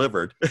got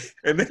delivered.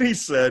 And then he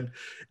said,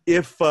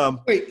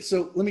 wait,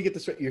 so let me get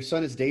this right. Your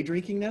son is day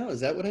drinking now?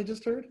 Is that what I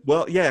just heard?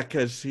 Well, yeah,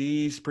 because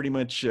he's pretty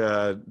much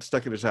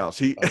stuck in his house.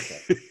 He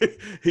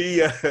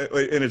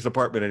in his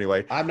apartment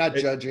anyway. I'm not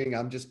judging.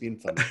 I'm just being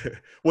funny.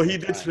 Well, he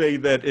did say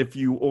that if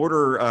you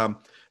order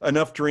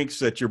enough drinks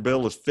that your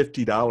bill is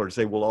 $50,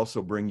 they will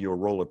also bring you a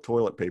roll of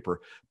toilet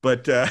paper.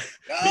 But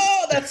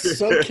oh, that's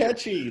so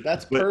catchy.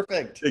 That's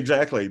perfect.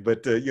 Exactly.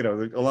 But you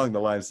know, along the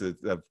lines of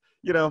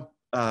you know,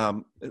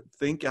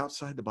 think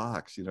outside the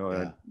box. You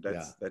know,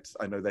 that's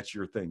I know that's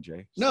your thing,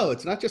 Jay. No,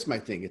 it's not just my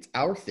thing. It's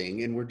our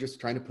thing, and we're just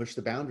trying to push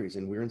the boundaries.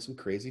 And we're in some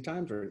crazy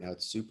times right now.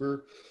 It's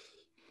super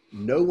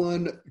No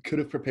one could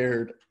have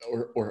prepared,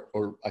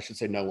 or I should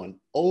say no one,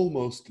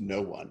 almost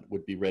no one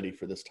would be ready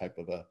for this type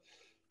of a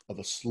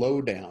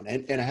slowdown.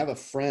 And I have a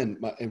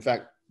friend, in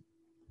fact,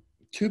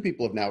 two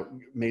people have now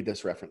made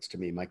this reference to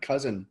me. My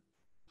cousin,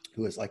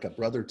 who is like a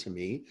brother to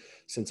me,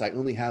 since I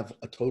only have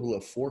a total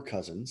of 4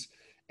 cousins,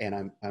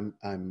 and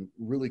I'm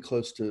really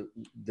close to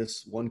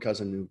this one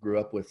cousin who grew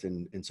up with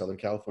in Southern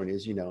California.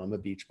 As you know, I'm a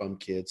beach bum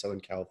kid,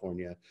 Southern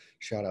California.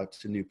 Shout out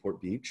to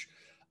Newport Beach,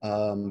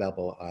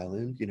 Balboa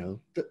Island. You know,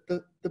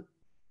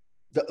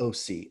 the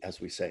OC, as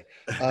we say.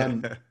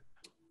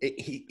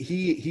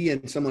 He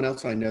and someone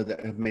else I know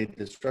that have made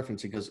this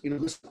reference. He goes, you know,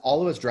 listen,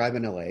 all of us drive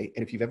in LA, and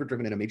if you've ever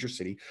driven in a major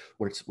city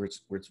where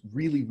it's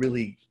really,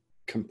 really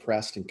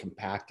compressed and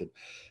compacted,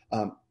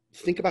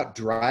 think about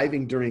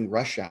driving during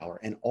rush hour,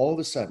 and all of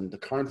a sudden the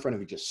car in front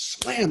of you just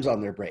slams on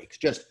their brakes.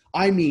 Just,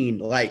 I mean,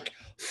 like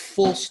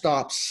full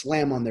stop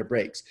slam on their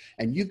brakes.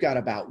 And you've got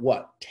about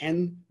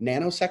 10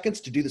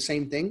 nanoseconds to do the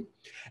same thing.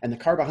 And the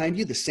car behind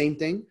you, the same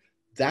thing.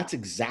 That's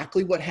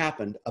exactly what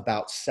happened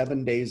about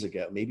 7 days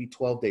ago, maybe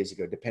 12 days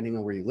ago, depending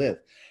on where you live.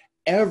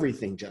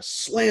 Everything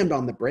just slammed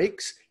on the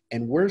brakes,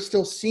 and we're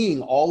still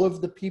seeing all of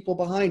the people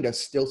behind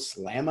us still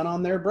slamming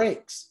on their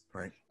brakes.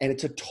 Right. And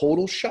it's a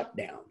total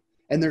shutdown.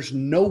 And there's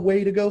no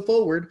way to go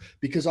forward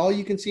because all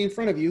you can see in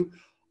front of you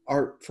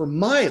are, for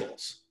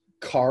miles,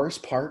 cars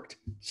parked,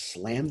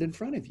 slammed in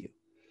front of you.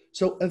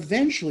 So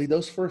eventually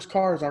those first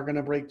cars are going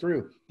to break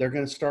through. They're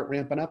going to start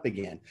ramping up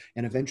again.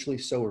 And eventually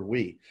so are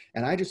we.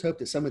 And I just hope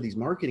that some of these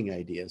marketing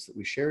ideas that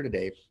we share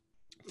today,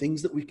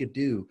 things that we could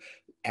do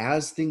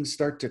as things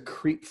start to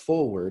creep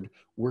forward,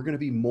 we're going to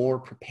be more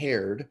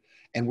prepared,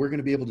 and we're going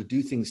to be able to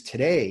do things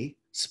today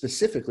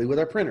specifically with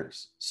our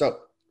printers. So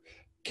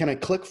can I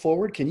click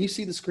forward? Can you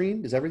see the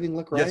screen? Does everything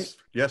look right?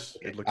 Yes.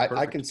 It looks perfect.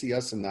 I can see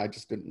us, and I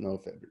just didn't know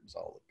if it was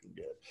all looking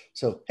good.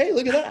 So, hey,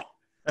 look at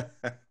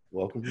that.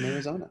 Welcome from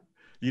Arizona.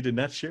 You did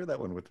not share that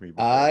one with me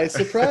before. I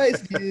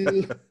surprised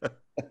you.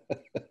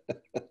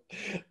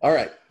 All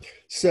right.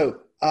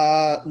 So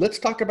let's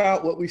talk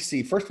about what we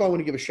see. First of all, I want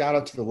to give a shout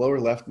out to the lower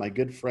left, my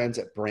good friends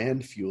at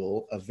Brand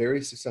Fuel, a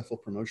very successful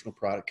promotional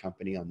product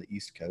company on the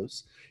East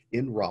Coast,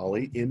 in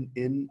Raleigh,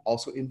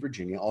 also in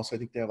Virginia. Also, I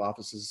think they have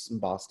offices in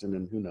Boston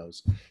and who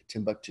knows,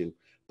 Timbuktu.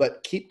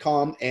 But keep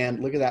calm and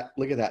look at that.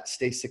 Look at that.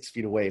 Stay 6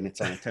 feet away, and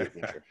it's on a tape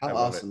measure. How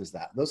awesome is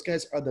that? Those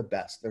guys are the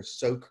best. They're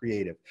so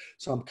creative.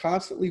 So I'm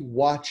constantly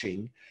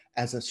watching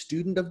as a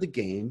student of the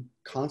game,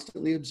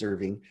 constantly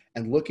observing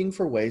and looking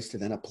for ways to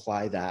then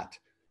apply that,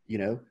 you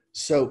know?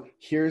 So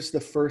here's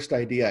the first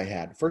idea I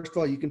had. First of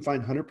all, you can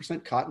find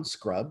 100% cotton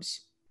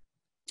scrubs.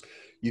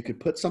 You could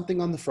put something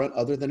on the front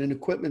other than an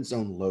Equipment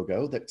Zone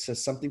logo that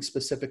says something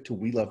specific to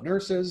We Love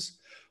Nurses,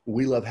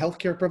 We Love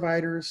Healthcare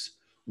Providers,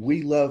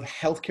 We Love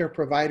Healthcare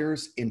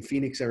Providers in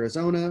Phoenix,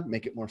 Arizona,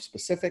 make it more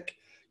specific,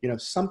 you know,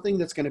 something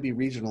that's going to be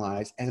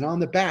regionalized. And on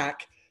the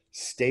back,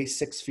 stay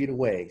 6 feet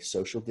away,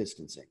 social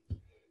distancing.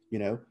 You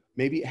know,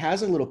 maybe it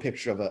has a little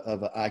picture of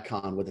an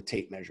icon with a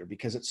tape measure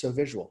because it's so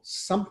visual.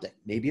 Something.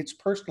 Maybe it's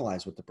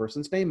personalized with the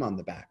person's name on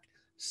the back.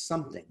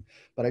 Something.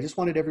 But I just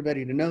wanted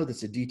everybody to know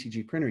that's a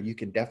DTG printer. You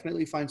can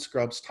definitely find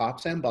scrubs,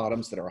 tops and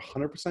bottoms, that are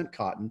 100%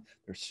 cotton.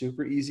 They're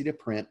super easy to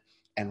print.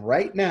 And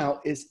right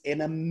now is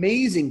an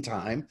amazing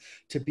time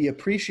to be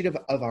appreciative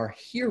of our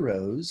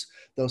heroes,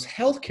 those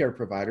healthcare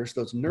providers,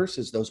 those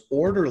nurses, those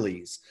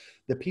orderlies,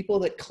 the people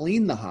that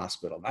clean the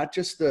hospital, not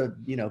just the,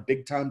 you know,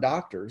 big time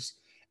doctors.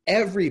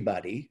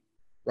 Everybody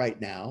right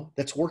now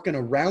that's working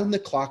around the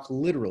clock,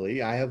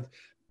 literally. I have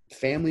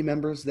family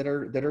members that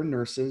are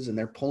nurses, and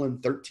they're pulling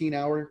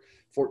 13-hour,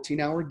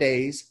 14-hour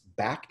days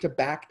back to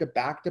back to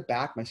back to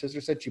back. My sister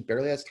said she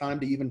barely has time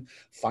to even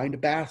find a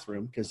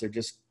bathroom because they're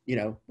just, you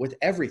know, with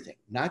everything,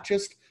 not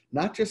just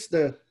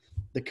the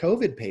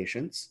COVID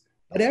patients,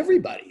 but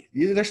everybody.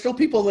 There's still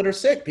people that are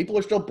sick. People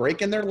are still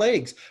breaking their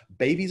legs.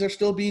 Babies are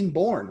still being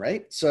born,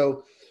 right?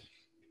 So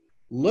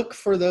look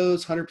for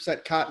those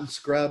 100% cotton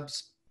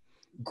scrubs.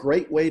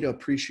 Great way to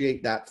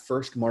appreciate that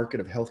first market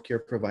of healthcare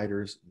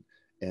providers.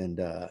 And,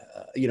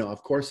 you know,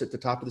 of course, at the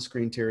top of the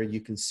screen, Terry, you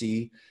can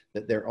see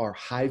that there are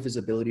high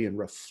visibility and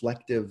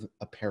reflective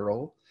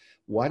apparel.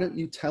 Why don't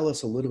you tell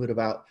us a little bit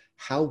about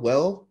how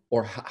well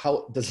or how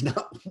it does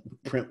not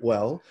print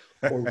well,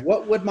 or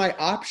what would my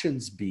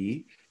options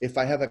be if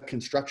I have a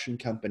construction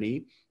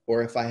company,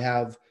 or if I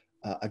have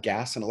a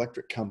gas and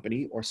electric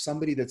company, or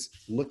somebody that's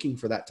looking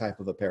for that type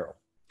of apparel?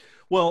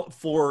 Well,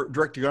 for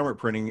direct-to-garment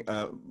printing,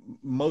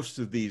 most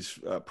of these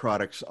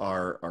products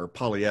are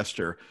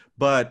polyester,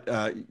 but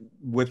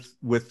with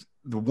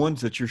the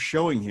ones that you're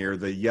showing here,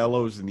 the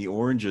yellows and the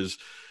oranges,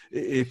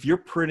 if you're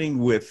printing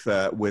with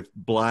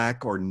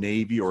black or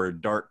navy or a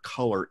dark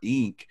color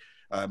ink,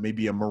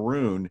 maybe a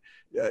maroon,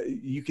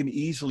 you can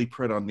easily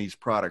print on these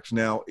products.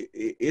 Now,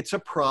 it's a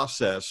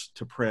process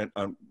to print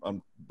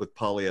with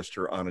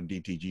polyester on a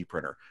DTG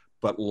printer.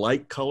 But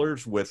light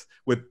colors with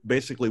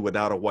basically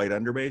without a white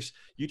underbase,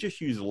 you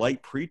just use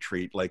light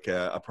pre-treat, like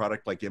a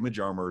product like Image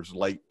Armor's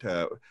light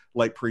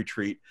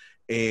pre-treat,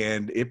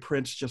 and it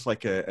prints just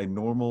like a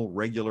normal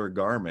regular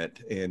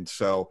garment. And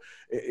so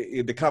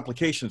the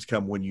complications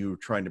come when you're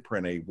trying to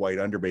print a white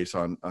underbase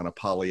on a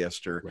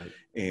polyester. Right.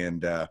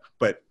 And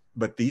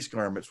but these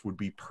garments would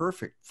be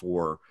perfect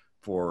for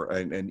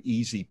an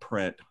easy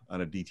print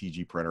on a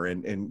DTG printer.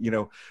 And you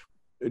know,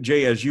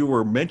 Jay, as you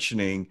were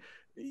mentioning,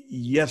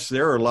 yes,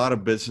 there are a lot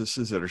of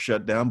businesses that are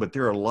shut down, but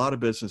there are a lot of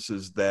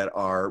businesses that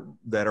are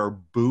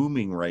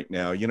booming right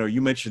now. You know,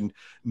 you mentioned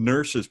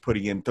nurses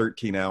putting in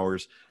 13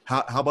 hours.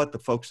 How about the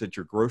folks at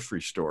your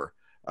grocery store?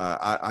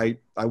 I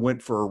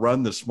went for a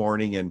run this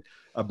morning, and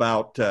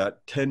about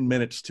 10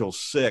 minutes till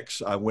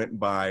 6, I went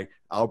by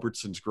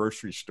Albertson's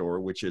grocery store,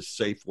 which is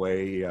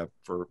Safeway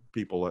for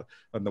people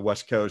on the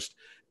West Coast.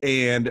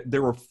 And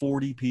there were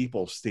 40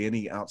 people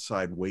standing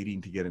outside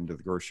waiting to get into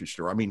the grocery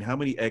store. I mean, how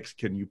many eggs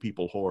can you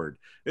people hoard?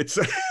 It's,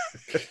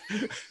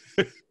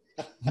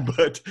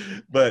 but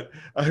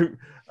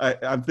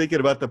I'm thinking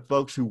about the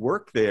folks who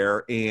work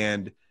there,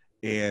 and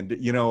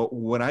you know,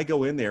 when I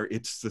go in there,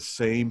 it's the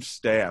same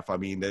staff. I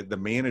mean, the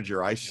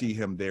manager, I see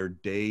him there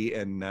day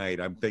and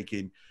night. I'm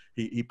thinking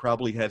he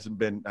probably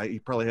hasn't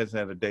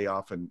had a day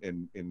off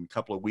in a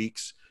couple of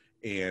weeks,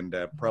 and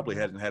probably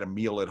hasn't had a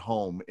meal at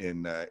home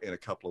in a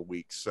couple of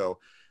weeks. So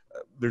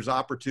there's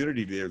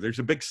opportunity there. There's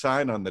a big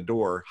sign on the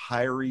door,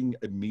 hiring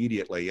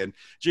immediately. And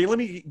Jay, let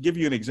me give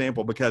you an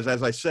example, because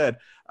as I said,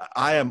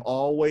 I am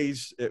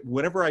always,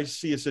 whenever I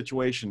see a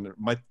situation,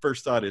 my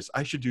first thought is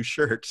I should do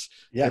shirts.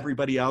 Yeah.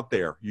 Everybody out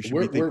there, you should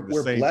be thinking the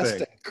same thing. We're blessed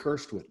and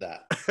cursed with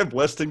that.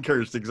 Blessed and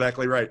cursed,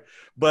 exactly right.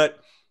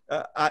 But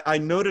I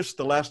noticed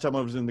the last time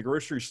I was in the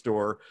grocery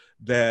store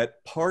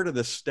that part of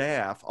the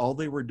staff, all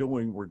they were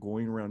doing were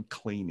going around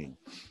cleaning.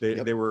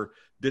 They were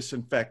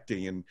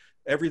disinfecting and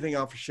everything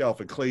off the shelf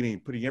and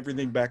cleaning, putting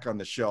everything back on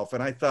the shelf.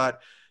 And I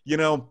thought, you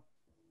know,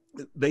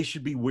 they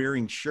should be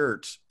wearing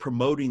shirts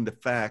promoting the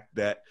fact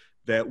that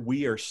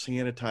we are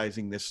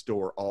sanitizing this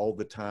store all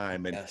the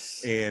time. And,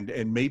 yes.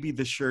 and maybe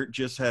the shirt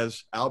just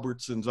has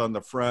Albertsons on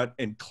the front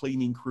and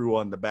cleaning crew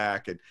on the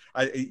back. And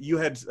you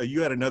had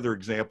another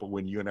example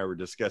when you and I were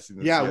discussing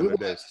this. Yeah, the other day.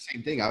 That's the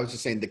same thing. I was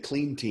just saying the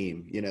clean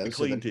team, you know, the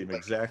clean team,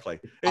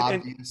 exactly.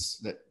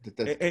 Obvious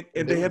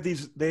and they have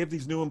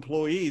these new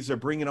employees. They're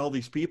bringing all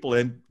these people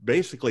in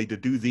basically to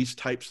do these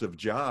types of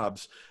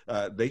jobs.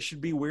 They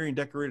should be wearing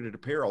decorated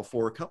apparel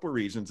for a couple of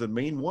reasons. The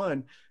main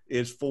one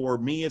is for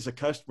me as a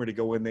customer to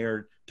go in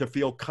there to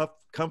feel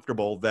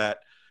comfortable that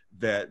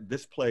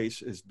this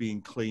place is being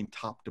cleaned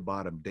top to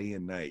bottom, day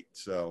and night.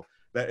 So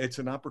that it's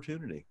an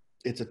opportunity.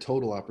 It's a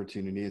total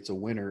opportunity. It's a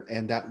winner.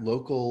 And that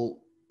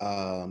local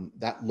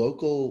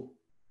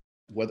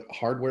whether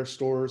hardware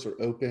stores are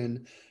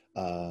open,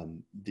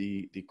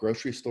 the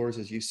grocery stores,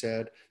 as you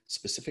said,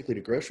 specifically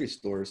to grocery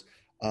stores,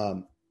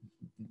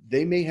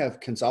 they may have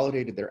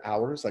consolidated their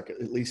hours. Like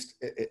at least,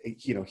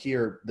 you know,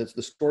 here the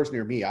stores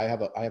near me, I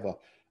have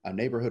a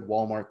neighborhood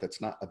Walmart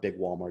that's not a big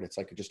Walmart. It's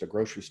like just a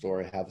grocery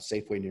store. I have a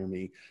Safeway near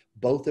me.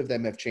 Both of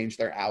them have changed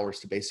their hours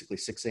to basically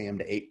 6 a.m.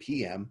 to 8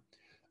 p.m.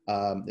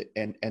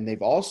 And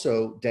they've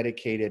also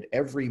dedicated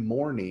every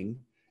morning.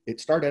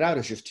 It started out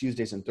as just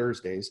Tuesdays and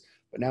Thursdays,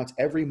 but now it's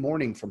every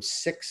morning from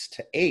 6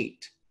 to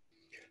 8.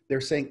 They're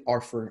saying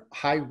are for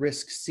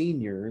high-risk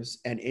seniors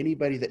and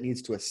anybody that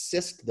needs to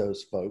assist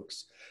those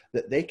folks,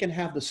 that they can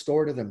have the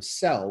store to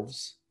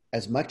themselves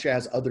as much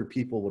as other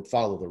people would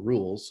follow the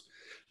rules,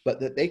 but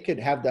that they could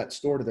have that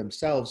store to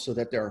themselves so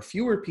that there are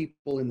fewer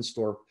people in the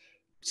store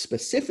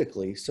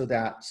specifically, so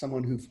that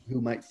someone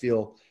who might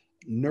feel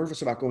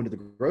nervous about going to the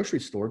grocery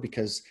store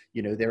because,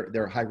 you know,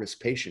 they're a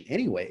high-risk patient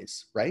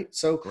anyways, right?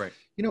 So, right.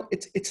 You know,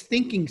 it's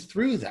thinking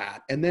through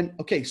that. And then,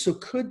 okay, so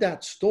could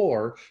that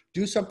store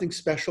do something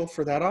special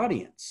for that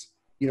audience?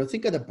 You know,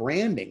 think of the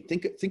branding,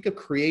 think of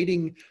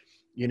creating,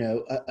 you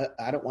know,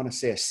 I don't want to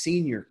say a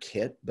senior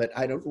kit, but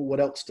I don't know what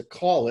else to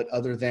call it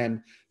other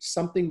than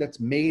something that's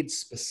made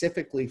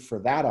specifically for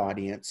that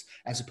audience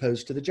as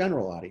opposed to the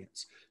general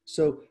audience.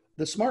 So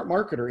the smart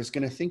marketer is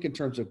going to think in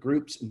terms of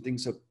groups and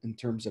things in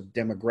terms of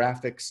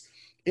demographics.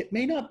 It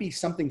may not be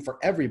something for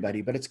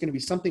everybody, but it's going to be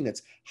something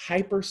that's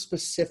hyper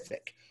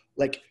specific.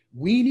 Like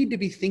we need to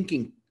be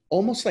thinking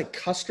almost like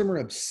customer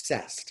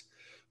obsessed.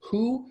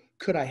 Who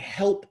could I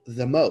help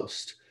the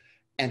most?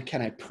 And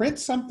can I print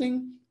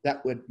something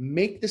that would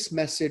make this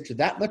message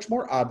that much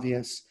more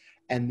obvious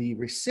and the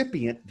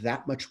recipient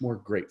that much more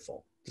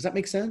grateful? Does that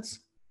make sense?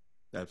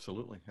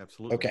 Absolutely.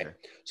 Absolutely. Okay.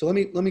 So let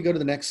me go to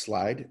the next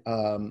slide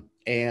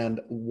and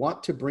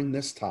want to bring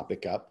this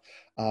topic up.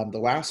 The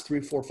last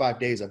 3, 4, 5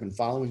 days, I've been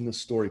following this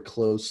story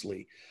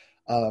closely.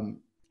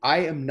 I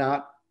am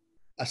not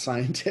a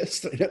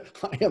scientist.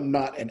 I am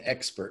not an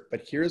expert,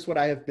 but here's what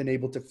I have been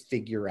able to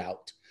figure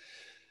out.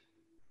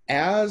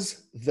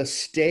 As the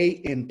stay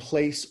in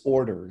place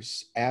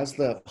orders, as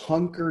the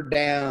hunker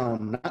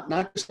down,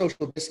 not just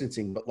social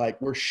distancing, but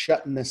like we're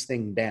shutting this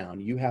thing down.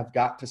 You have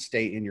got to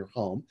stay in your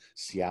home,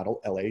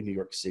 Seattle, LA, New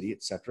York City,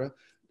 etc.,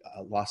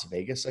 Las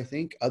Vegas, I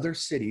think, other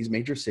cities,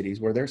 major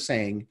cities where they're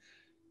saying,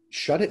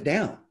 shut it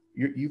down.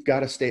 You've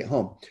got to stay at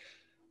home.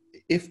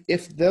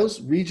 if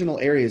those regional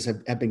areas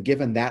have been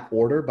given that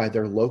order by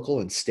their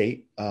local and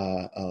state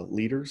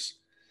leaders,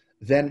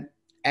 then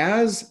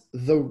as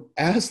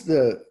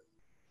the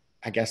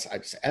I guess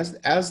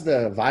as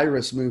the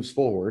virus moves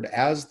forward,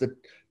 as the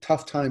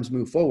tough times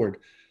move forward,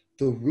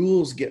 the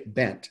rules get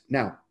bent.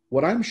 Now,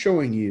 what I'm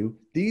showing you,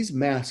 these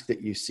masks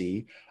that you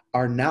see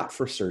are not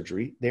for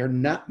surgery. They're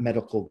not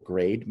medical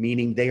grade,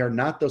 meaning they are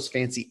not those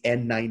fancy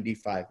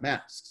N95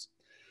 masks.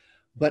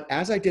 But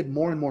as I did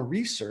more and more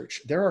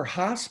research, there are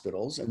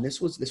hospitals, and this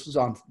was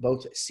on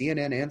both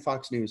CNN and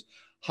Fox News,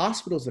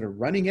 hospitals that are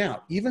running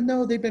out, even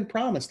though they've been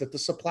promised that the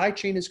supply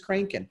chain is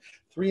cranking.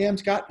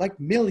 3M's got like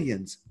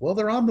millions. Well,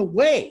 they're on the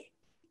way.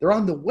 They're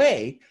on the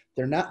way.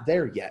 They're not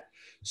there yet.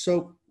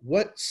 So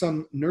what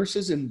some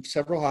nurses in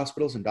several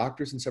hospitals and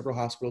doctors in several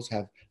hospitals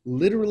have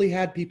literally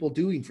had people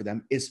doing for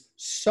them is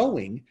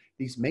sewing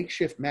these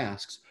makeshift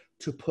masks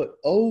to put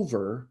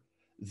over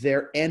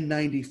their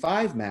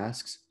N95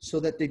 masks so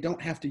that they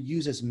don't have to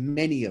use as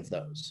many of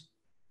those.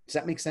 Does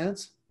that make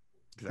sense?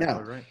 Exactly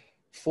Now, right.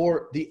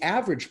 for the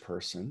average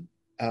person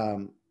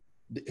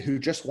who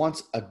just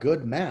wants a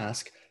good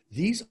mask,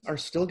 these are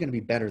still going to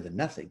be better than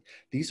nothing.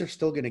 These are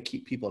still going to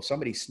keep people, if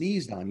somebody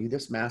sneezed on you,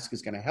 this mask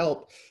is going to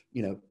help,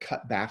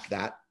 cut back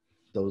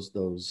those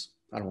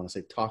I don't want to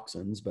say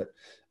toxins, but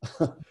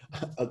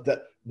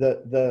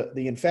the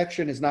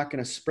infection is not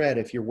going to spread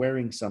if you're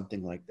wearing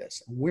something like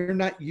this. We're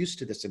not used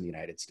to this in the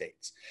United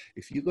States.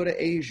 If you go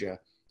to Asia,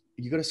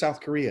 you go to South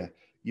Korea,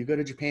 you go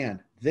to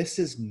Japan, this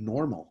is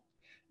normal.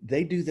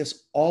 They do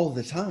this all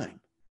the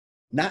time,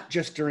 not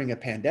just during a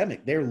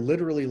pandemic. They're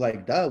literally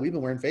like, duh, we've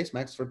been wearing face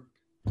masks for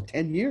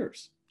 10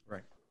 years.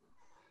 Right.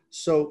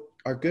 So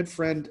our good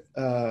friend,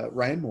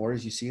 Ryan Moore,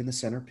 as you see in the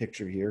center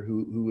picture here,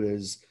 who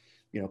is,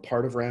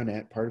 part of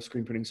Roundnet, part of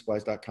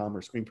screenprintingsupplies.com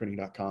or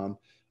screenprinting.com,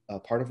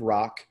 part of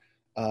Rock.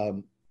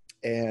 And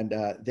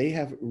they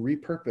have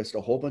repurposed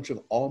a whole bunch of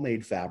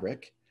all-made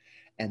fabric,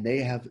 and they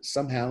have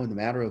somehow in the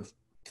matter of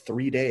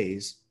 3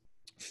 days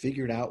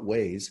figured out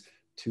ways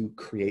to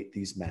create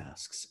these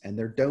masks, and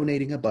they're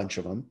donating a bunch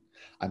of them.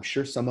 I'm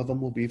sure some of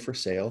them will be for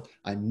sale.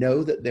 I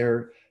know that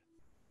they're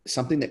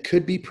something that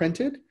could be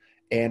printed.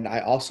 And I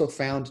also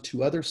found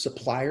 2 other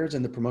suppliers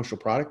in the promotional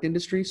product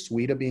industry,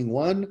 Suida being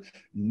one,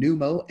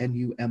 Numo,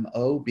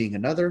 N-U-M-O, being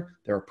another.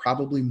 There are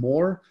probably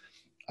more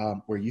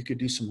where you could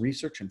do some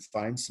research and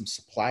find some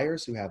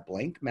suppliers who have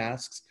blank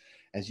masks.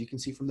 As you can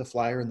see from the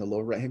flyer in the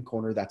lower right-hand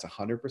corner, that's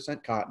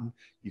 100% cotton.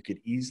 You could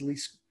easily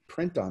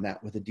print on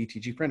that with a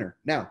DTG printer.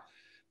 Now,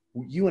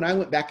 you and I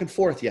went back and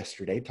forth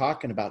yesterday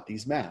talking about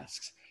these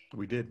masks.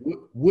 We did.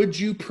 Would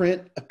you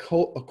print a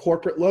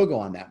corporate logo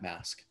on that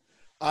mask?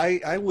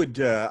 I would.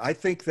 I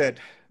think that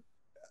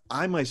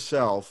I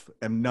myself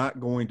am not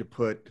going to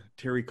put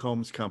Terry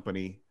Combs'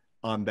 company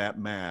on that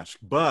mask,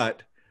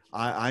 but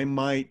I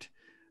might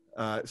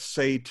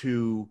say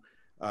to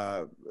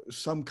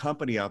some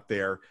company out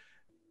there,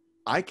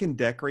 I can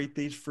decorate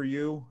these for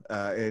you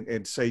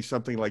and say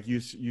something like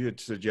you had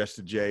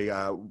suggested, Jay.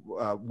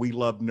 We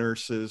love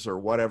nurses or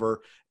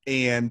whatever,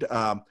 and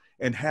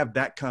have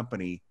that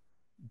company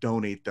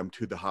donate them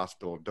to the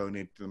hospital,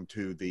 donate them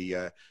to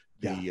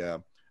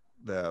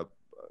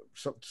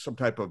some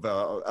type of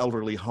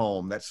elderly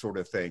home, that sort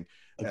of thing.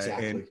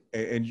 Exactly.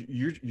 And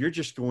you're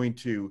just going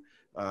to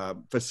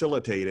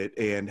facilitate it,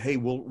 and hey,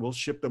 we'll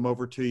ship them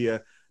over to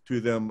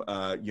them.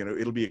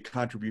 It'll be a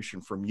contribution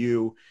from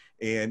you.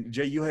 And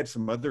Jay, you had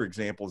some other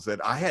examples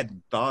that I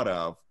hadn't thought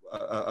of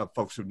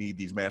folks who need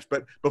these masks.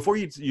 But before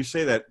you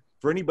say that,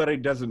 for anybody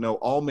who doesn't know,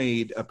 All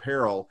Made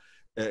Apparel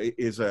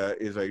is a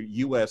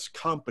U.S.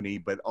 company,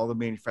 but all the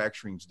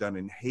manufacturing's done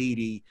in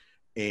Haiti,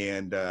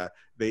 and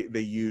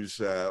they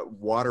use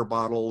water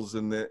bottles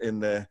in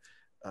the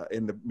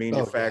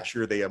manufacture.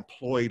 Oh, yeah. They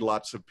employ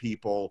lots of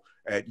people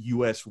at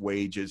U.S.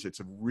 wages.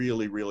 It's a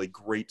really, really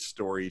great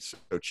story.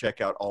 So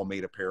check out All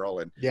Made Apparel.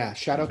 And yeah,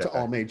 shout out to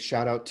All Made.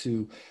 Shout out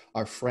to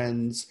our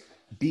friends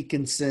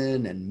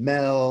Beaconson and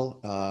Mel.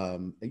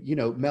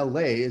 Mel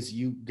Lay, as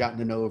you've gotten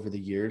to know over the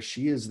years,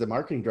 she is the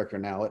marketing director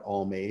now at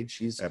All Made.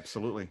 She's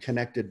absolutely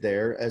connected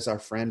there, as our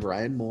friend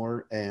Ryan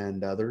Moore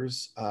and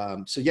others.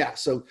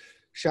 So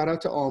shout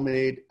out to All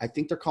Made. I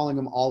think they're calling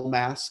them all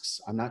masks.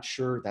 I'm not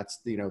sure. That's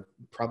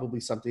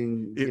probably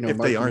something. If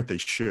they aren't, they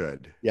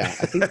should. Yeah,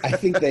 I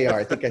think they are.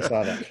 I think I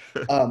saw that.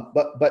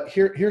 But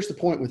here's the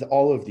point with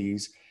all of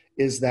these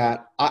is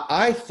that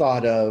I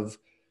thought of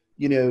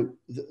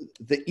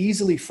the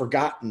easily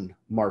forgotten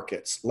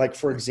markets, like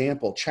for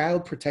example,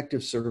 Child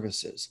Protective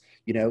Services.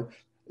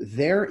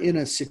 They're in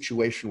a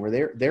situation where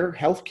they're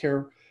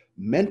healthcare,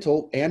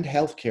 mental and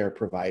healthcare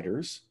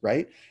providers,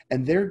 right?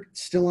 And they're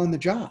still on the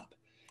job.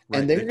 Right.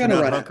 And they're going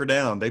to hunker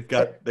down. They've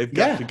got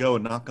to go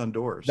and knock on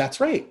doors. That's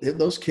right.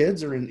 Those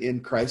kids are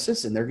in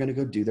crisis, and they're going to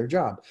go do their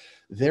job.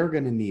 They're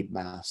going to need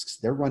masks.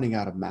 They're running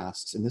out of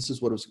masks. And this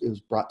is what was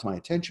brought to my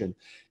attention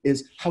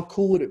is how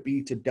cool would it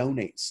be to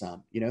donate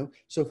some,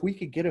 So if we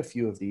could get a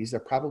few of these, they're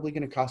probably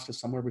going to cost us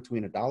somewhere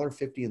between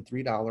 $1.50 and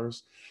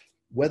 $3,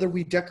 whether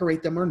we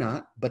decorate them or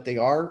not, but they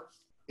are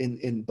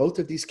in both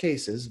of these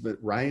cases, but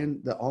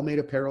Ryan, the All Made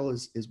Apparel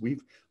is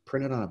we've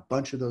printed on a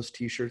bunch of those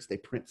t-shirts. They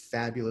print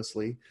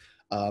fabulously.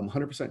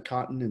 100%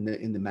 cotton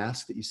in the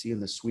mask that you see in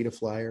the Suita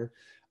flyer.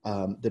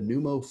 The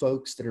Numo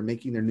folks that are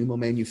making their Numo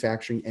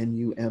manufacturing,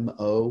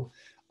 Numo.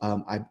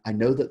 I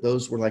know that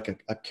those were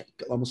like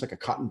almost like a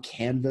cotton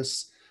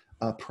canvas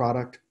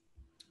product.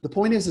 The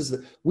point is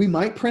that we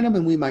might print them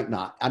and we might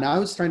not. And I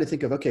was trying to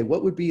think of, okay,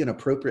 what would be an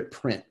appropriate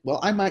print? Well,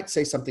 I might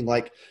say something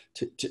like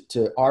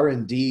to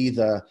R&D,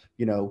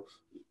 we're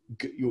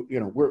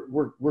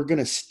going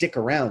to stick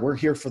around. We're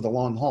here for the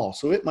long haul.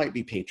 So it might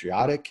be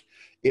patriotic.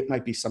 It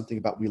might be something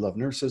about we love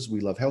nurses, we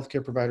love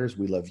healthcare providers,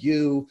 we love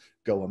you,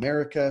 go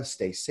America,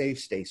 stay safe,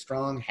 stay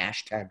strong,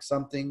 hashtag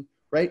something,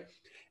 right?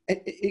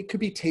 It could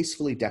be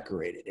tastefully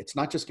decorated. It's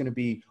not just going to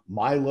be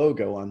my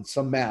logo on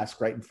some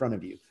mask right in front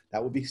of you.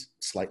 That would be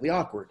slightly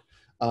awkward.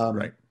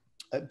 Right.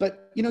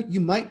 But, you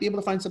might be able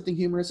to find something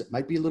humorous. It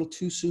might be a little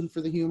too soon for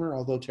the humor,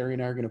 although Terry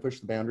and I are going to push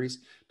the boundaries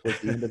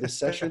towards the end of this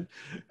session.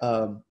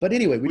 But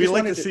anyway, we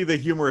like to see the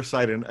humorous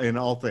side in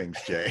all things,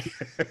 Jay.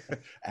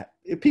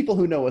 People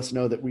who know us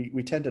know that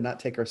we tend to not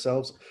take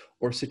ourselves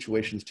or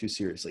situations too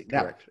seriously.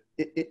 Correct.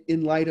 Now,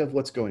 in light of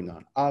what's going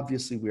on,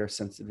 obviously we are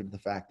sensitive to the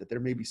fact that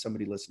there may be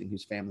somebody listening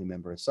whose family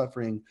member is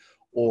suffering,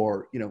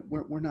 or,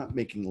 we're not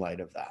making light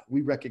of that.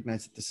 We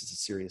recognize that this is a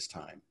serious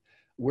time.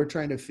 We're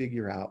trying to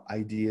figure out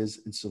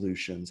ideas and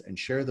solutions and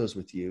share those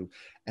with you.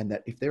 And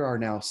that if there are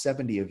now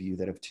 70 of you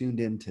that have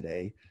tuned in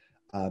today,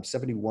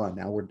 71,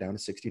 now we're down to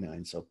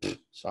 69. So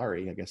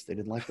sorry, I guess they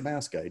didn't like the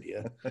mask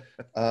idea.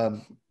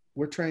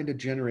 We're trying to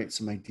generate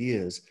some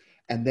ideas,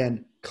 and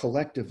then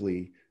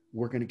collectively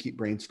we're going to keep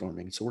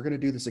brainstorming. So we're going to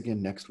do this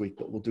again next week,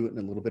 but we'll do it in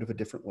a little bit of a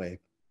different way.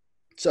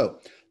 So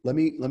let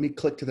me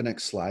click to the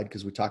next slide,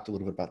 because we talked a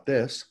little bit about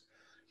this.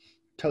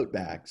 Tote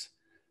bags.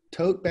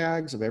 Tote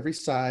bags of every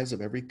size,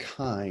 of every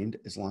kind,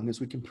 as long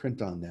as we can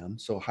print on them.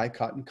 So high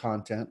cotton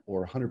content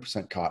or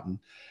 100% cotton.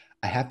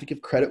 I have to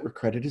give credit where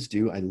credit is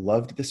due. I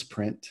loved this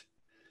print.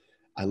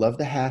 I love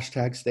the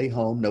hashtag stay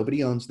home.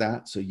 Nobody owns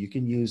that, so you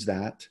can use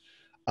that.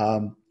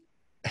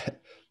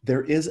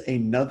 There is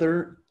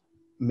another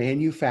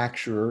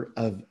manufacturer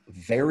of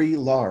very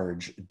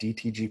large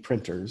DTG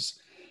printers,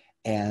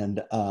 and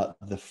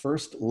the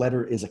first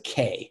letter is a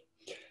K,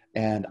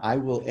 and I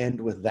will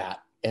end with that.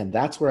 And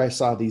that's where I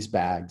saw these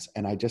bags.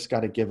 And I just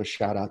got to give a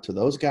shout out to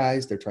those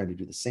guys. They're trying to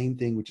do the same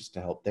thing, which is to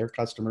help their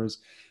customers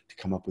to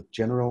come up with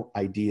general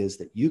ideas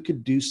that you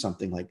could do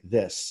something like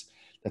this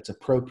that's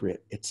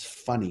appropriate. It's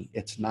funny.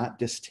 It's not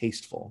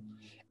distasteful.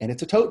 And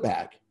it's a tote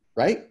bag,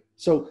 right?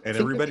 So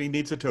everybody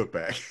needs a tote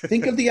bag.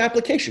 Think of the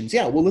applications.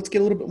 Yeah. Well, let's get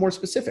a little bit more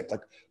specific.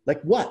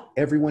 Like what?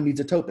 Everyone needs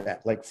a tote bag.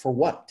 Like for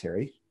what,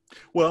 Terry?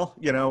 Well,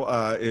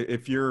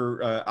 if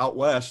you're out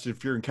west,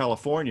 if you're in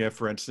California,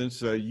 for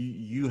instance,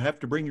 you have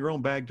to bring your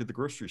own bag to the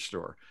grocery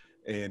store,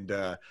 and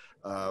a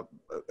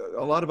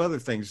lot of other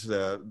things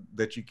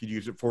that you could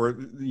use it for.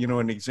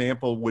 An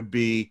example would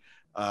be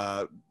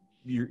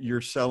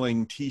you're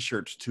selling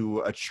T-shirts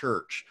to a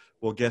church.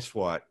 Well, guess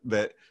what?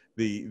 That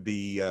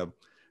the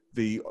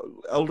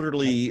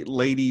elderly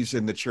ladies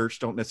in the church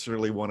don't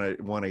necessarily want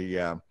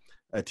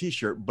a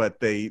T-shirt, but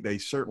they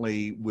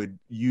certainly would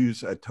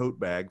use a tote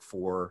bag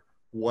for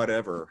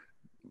whatever.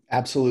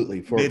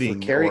 Absolutely, for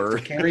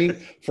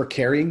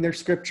carrying their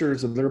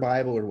scriptures of their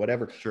Bible or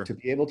whatever. Sure. To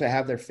be able to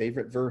have their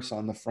favorite verse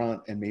on the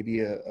front and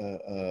maybe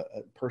a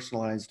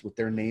personalized with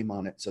their name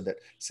on it, so that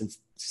since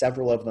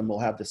several of them will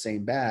have the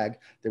same bag,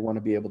 they want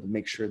to be able to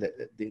make sure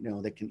that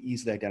they can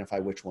easily identify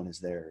which one is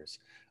theirs.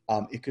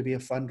 It could be a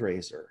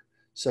fundraiser.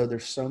 So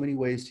there's so many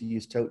ways to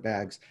use tote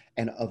bags,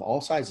 and of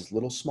all sizes,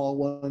 little small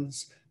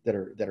ones that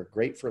are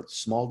great for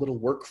small little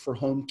work for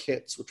home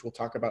kits, which we'll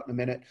talk about in a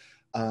minute,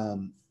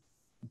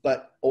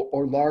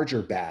 or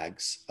larger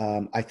bags.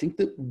 I think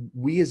that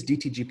we as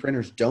DTG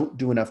printers don't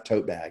do enough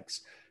tote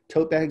bags.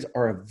 Tote bags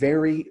are a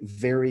very,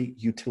 very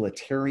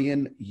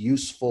utilitarian,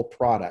 useful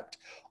product,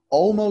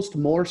 almost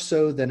more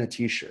so than a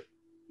t-shirt.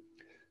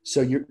 So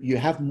you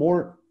have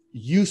more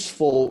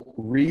useful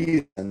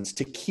reasons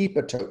to keep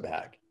a tote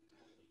bag.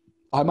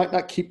 I might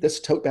not keep this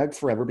tote bag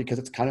forever because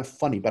it's kind of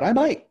funny, but I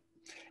might.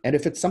 And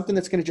if it's something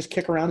that's going to just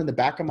kick around in the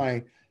back of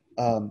my,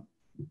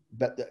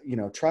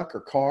 truck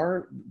or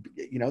car,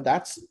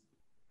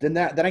 then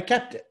I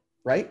kept it,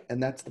 right?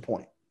 And that's the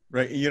point.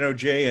 Right.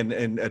 Jay,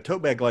 and a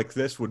tote bag like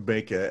this would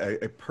make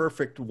a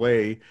perfect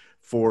way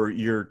for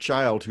your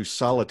child to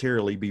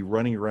solitarily be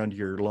running around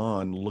your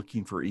lawn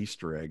looking for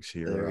Easter eggs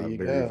here very,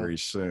 very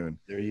soon.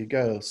 There you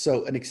go.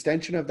 So an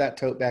extension of that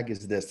tote bag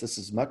is this. This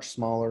is much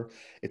smaller.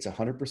 It's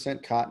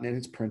 100% cotton and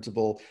it's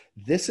printable.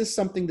 This is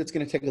something that's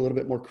going to take a little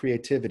bit more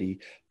creativity.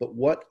 But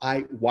why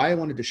I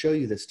wanted to show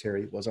you this,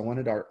 Terry, was I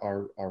wanted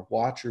our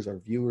watchers, our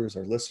viewers,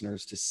 our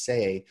listeners to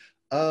say,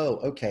 oh,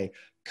 okay,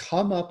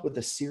 come up with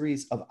a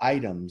series of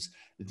items.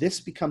 This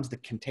becomes the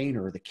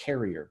container or the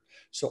carrier.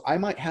 So I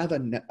might have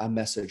a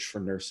message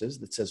for nurses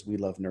that says, we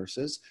love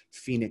nurses,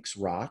 Phoenix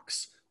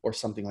rocks, or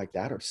something like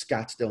that, or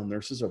Scottsdale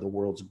nurses are the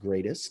world's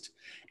greatest.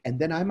 And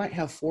then I might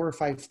have 4 or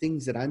 5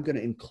 things that I'm going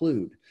to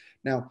include.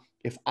 Now,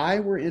 if I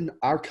were in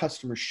our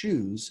customer's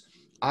shoes,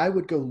 I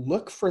would go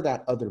look for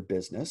that other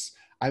business.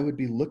 I would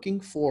be looking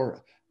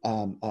for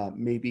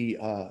maybe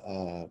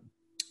a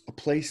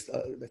place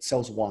that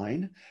sells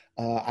wine.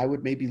 I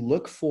would maybe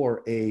look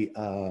for a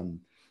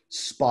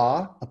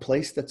spa, a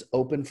place that's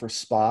open for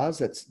spas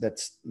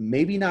that's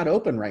maybe not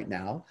open right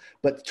now,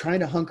 but trying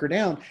to hunker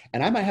down.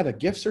 And I might have a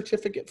gift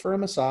certificate for a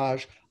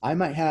massage. I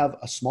might have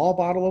a small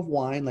bottle of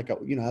wine, like how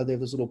they have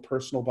those little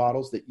personal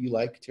bottles that you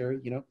like, Terry.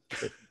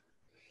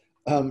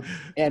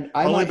 And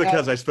I Only might because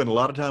have I spend a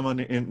lot of time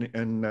in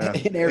in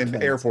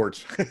airplanes.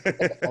 airports.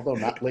 Although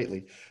not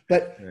lately.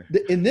 But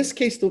in this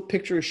case, the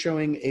picture is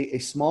showing a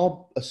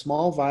small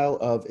vial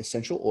of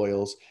essential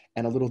oils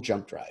and a little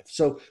jump drive.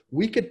 So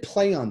we could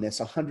play on this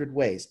 100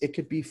 ways. It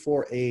could be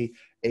for a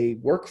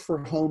work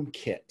for home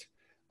kit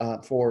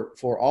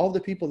for all the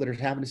people that are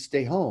having to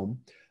stay home.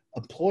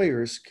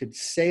 Employers could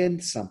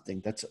send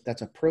something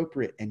that's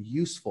appropriate and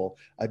useful,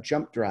 a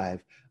jump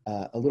drive,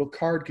 a little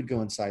card could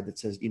go inside that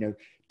says,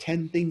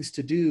 10 things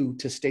to do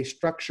to stay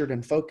structured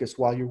and focused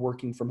while you're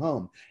working from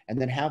home, and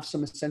then have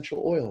some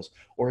essential oils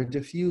or a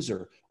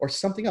diffuser or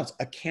something else,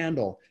 a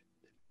candle.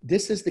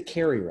 This is the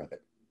carrier of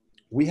it.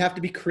 We have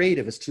to be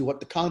creative as to what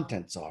the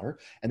contents are,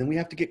 and then we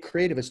have to get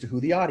creative as to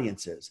who the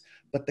audience is.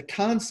 But the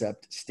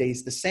concept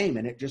stays the same,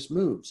 and it just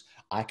moves.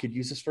 I could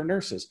use this for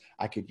nurses.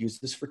 I could use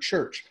this for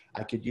church.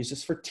 I could use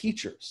this for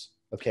teachers.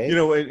 Okay.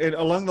 And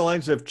along the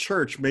lines of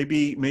church,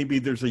 maybe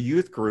there's a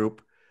youth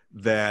group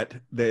that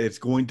it's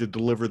going to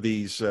deliver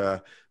these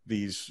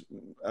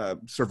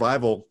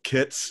survival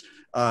kits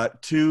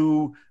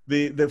to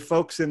the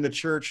folks in the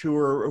church who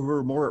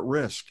are more at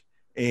risk,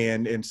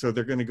 and so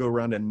they're going to go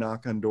around and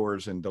knock on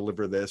doors and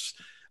deliver this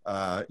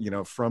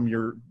from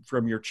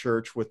your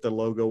church with the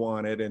logo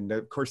on it, and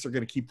of course they're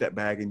going to keep that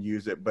bag and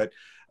use it, but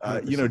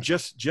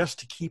just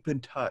to keep in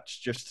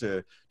touch, just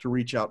to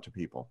reach out to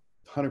people.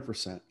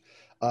 100%.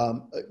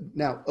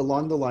 Now,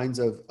 along the lines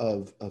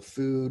of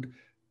food,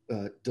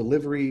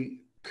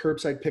 delivery,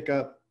 curbside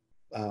pickup,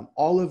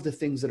 all of the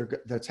things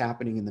that's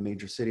happening in the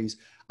major cities.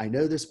 I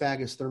know this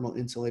bag is thermal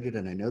insulated,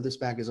 and I know this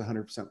bag is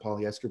 100%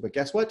 polyester, but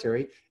guess what,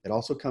 Terry? It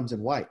also comes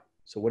in white.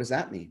 So what does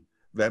that mean?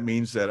 That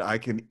means that I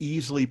can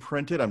easily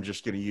print it. I'm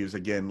just going to use,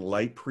 again,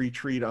 light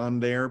pre-treat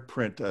on there,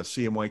 print a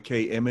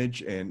CMYK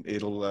image, and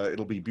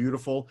it'll be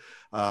beautiful.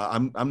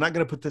 I'm not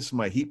going to put this in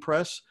my heat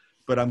press,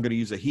 but I'm going to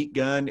use a heat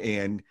gun.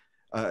 And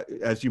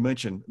as you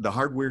mentioned, the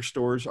hardware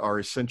stores are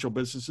essential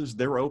businesses.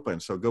 They're open.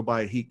 So go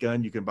buy a heat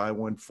gun. You can buy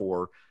one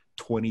for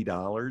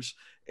 $20,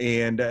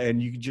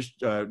 and you can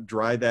just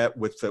dry that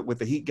with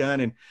the heat gun.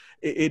 And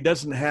it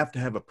doesn't have to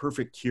have a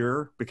perfect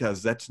cure,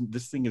 because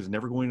this thing is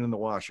never going in the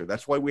washer.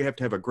 That's why we have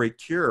to have a great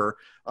cure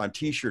on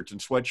t-shirts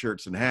and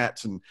sweatshirts and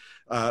hats, and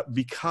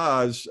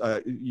because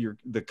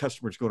the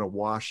customer's going to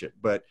wash it.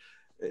 But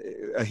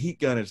a heat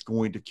gun is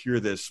going to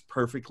cure this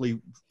perfectly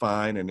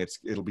fine, and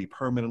it'll be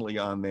permanently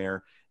on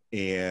there.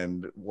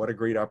 And what a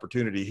great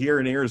opportunity here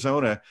in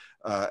Arizona,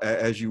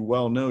 as you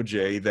well know,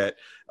 Jay, that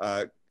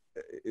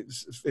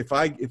if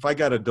I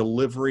got a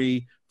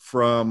delivery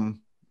from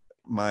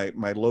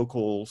my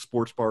local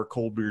sports bar,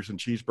 cold beers and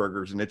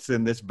cheeseburgers, and it's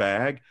in this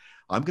bag,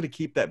 I'm going to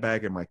keep that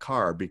bag in my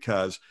car,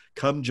 because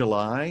come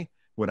July,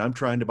 when I'm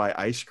trying to buy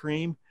ice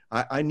cream,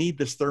 I need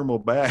this thermal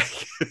bag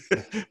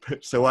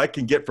so I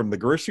can get from the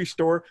grocery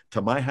store to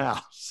my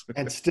house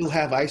and still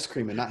have ice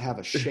cream and not have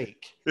a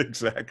shake.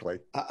 Exactly.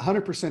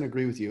 100%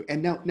 agree with you.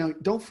 And now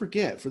don't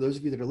forget, for those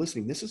of you that are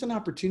listening, this is an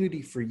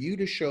opportunity for you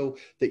to show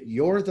that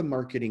you're the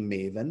marketing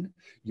maven,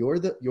 you're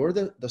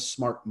the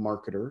smart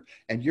marketer,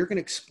 and you're going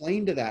to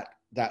explain to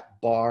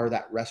that bar,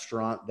 that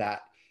restaurant,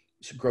 that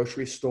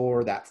grocery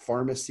store, that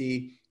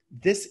pharmacy,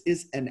 this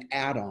is an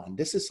add-on.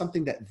 This is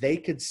something that they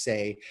could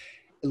say,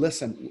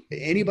 listen,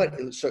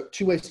 so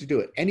two ways to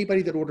do it.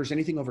 Anybody that orders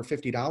anything over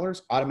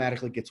 $50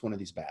 automatically gets one of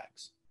these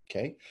bags.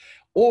 Okay.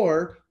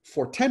 Or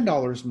for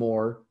 $10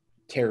 more,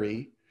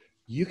 Terry,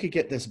 you could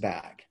get this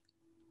bag.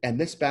 And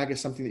this bag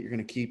is something that you're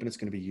going to keep, and it's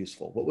going to be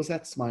useful. What was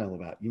that smile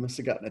about? You must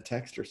have gotten a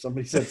text, or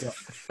somebody said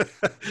something.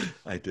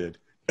 I did.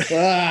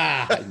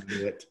 I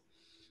knew it.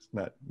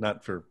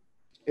 Not for.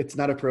 It's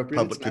not appropriate.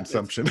 Public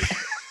consumption.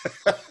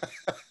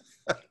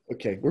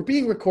 Okay, we're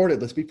being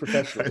recorded. Let's be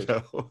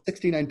professional.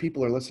 69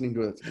 people are listening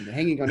to us and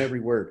hanging on every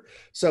word.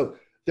 So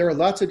there are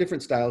lots of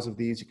different styles of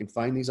these. You can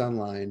find these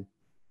online.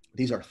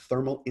 These are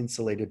thermal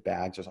insulated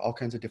bags. There's all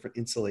kinds of different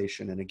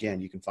insulation. And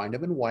again, you can find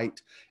them in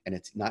white, and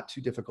it's not too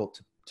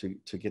difficult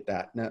to get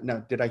that.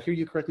 Now, did I hear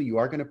you correctly? You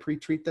are going to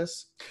pre-treat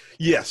this?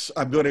 Yes,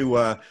 I'm going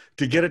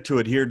to get it to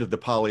adhere to the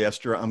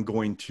polyester. I'm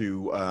going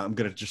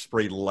to just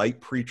spray light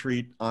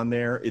pre-treat on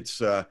there.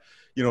 It's,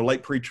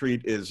 light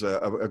pre-treat is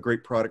a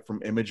great product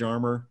from Image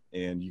Armor,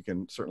 and you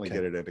can certainly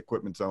get it at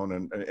Equipment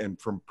Zone and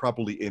from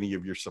probably any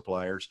of your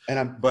suppliers. And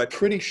I'm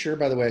pretty sure,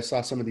 by the way, I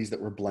saw some of these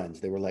that were blends.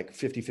 They were like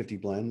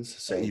 50-50 blends.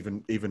 So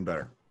even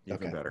better.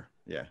 Even better.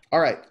 Yeah. All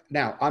right.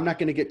 Now, I'm not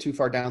going to get too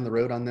far down the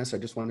road on this. I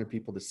just wanted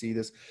people to see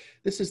this.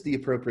 This is the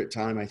appropriate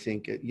time, I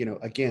think.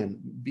 Again,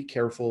 be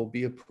careful,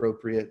 be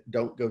appropriate.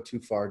 Don't go too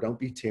far. Don't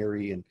be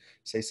Terry and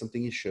say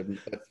something you shouldn't.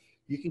 But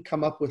you can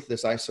come up with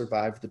this, I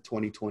survived the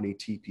 2020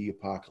 TP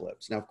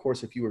apocalypse. Now, of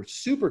course, if you were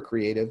super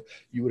creative,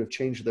 you would have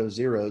changed those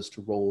zeros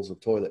to rolls of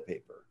toilet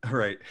paper.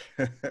 Right.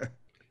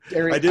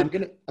 Terry, I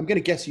did. I'm gonna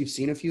guess you've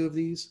seen a few of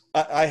these.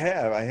 I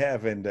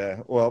have,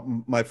 and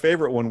well, my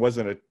favorite one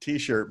wasn't a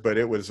T-shirt, but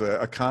it was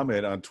a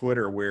comment on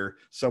Twitter where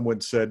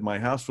someone said, "My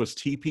house was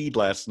TP'd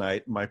last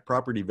night. My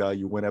property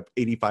value went up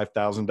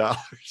 $85,000."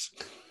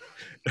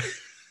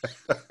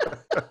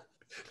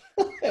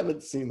 I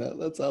haven't seen that. I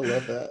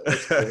love that.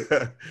 That's great.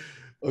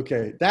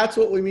 Okay, that's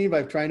what we mean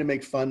by trying to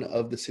make fun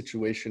of the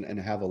situation and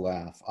have a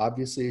laugh.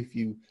 Obviously, if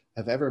you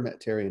have ever met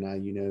Terry and I,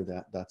 you know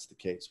that that's the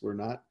case. We're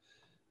not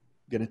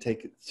going to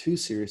take it too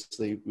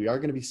seriously. We are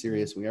going to be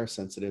serious. We are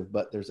sensitive,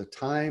 but there's a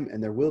time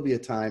and there will be a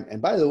time. And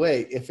by the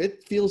way, if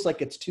it feels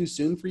like it's too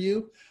soon for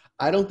you,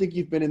 I don't think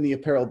you've been in the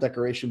apparel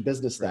decoration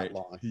business that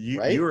long.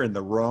 Right? You're in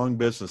the wrong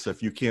business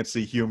if you can't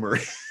see humor,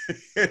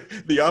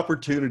 the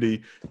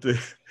opportunity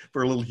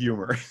for a little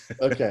humor.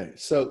 Okay,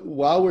 so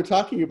while we're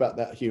talking about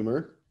that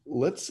humor,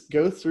 let's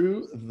go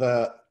through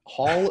the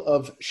Hall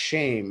of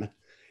Shame.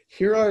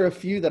 Here are a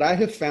few that I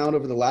have found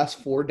over the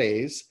last 4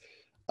 days.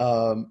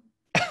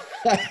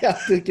 I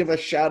have to give a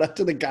shout out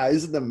to the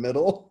guys in the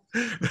middle.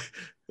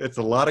 It's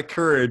a lot of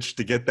courage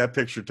to get that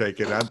picture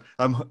taken.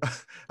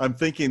 I'm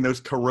thinking those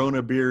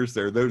Corona beers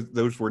there.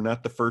 Those were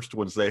not the first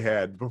ones they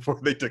had before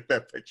they took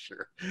that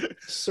picture.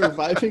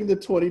 Surviving the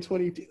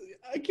 2020.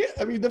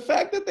 I mean, the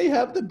fact that they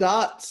have the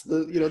dots,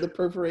 the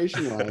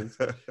perforation lines,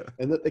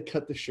 and that they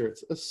cut the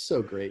shirts. That's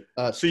so great.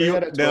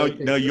 So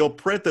now you'll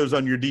print those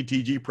on your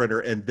DTG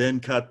printer and then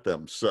cut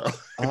them. So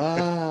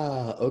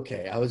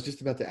okay. I was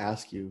just about to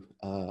ask you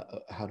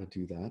how to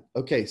do that.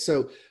 Okay,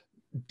 so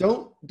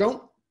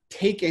don't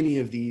take any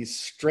of these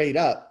straight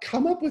up.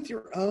 Come up with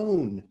your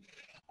own.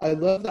 I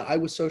love that I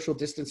was social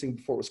distancing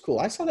before it was cool.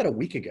 I saw that a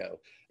week ago.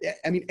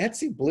 I mean,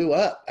 Etsy blew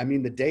up. I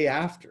mean, the day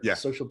after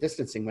social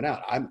distancing went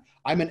out.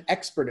 I'm an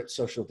expert at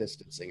social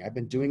distancing. I've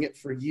been doing it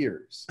for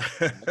years.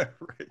 Right.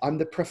 I'm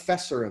the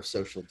professor of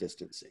social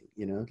distancing.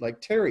 Like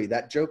Terry,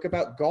 that joke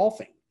about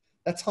golfing.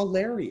 That's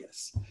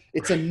hilarious.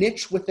 It's a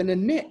niche within a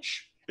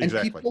niche, and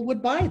people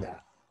would buy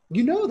that.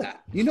 You know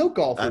that.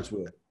 Golfers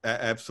would.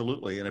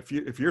 Absolutely. And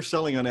if you're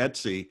selling on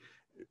Etsy,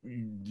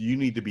 you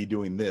need to be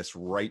doing this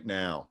right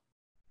now.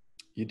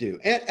 You do,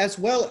 and as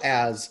well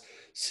as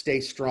stay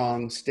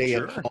strong, stay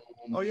at home.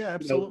 Oh yeah,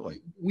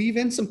 absolutely. Weave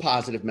in some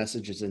positive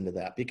messages into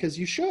that because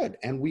you should,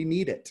 and we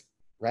need it,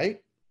 right?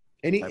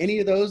 Any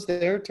of those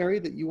there, Terry,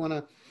 that you want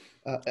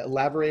to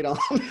elaborate on?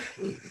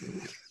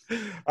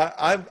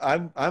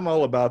 I'm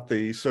all about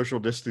the social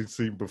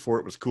distancing before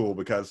it was cool,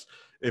 because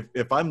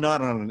if I'm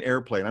not on an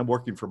airplane, I'm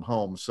working from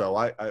home, so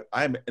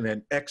I'm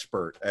an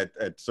expert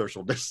at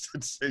social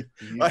distancing.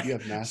 You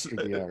have mastered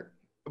the art.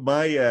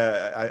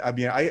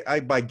 I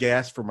buy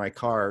gas for my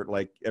car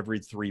like every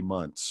 3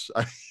 months.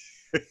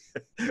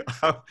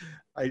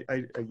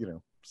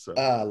 So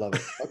I love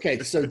it. Okay,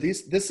 so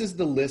this is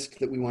the list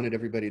that we wanted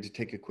everybody to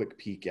take a quick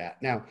peek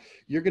at. Now,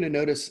 you're going to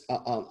notice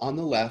on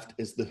the left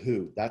is the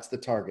who. That's the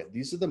target.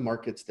 These are the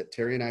markets that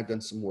Terry and I have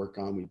done some work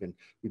on.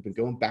 We've been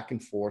going back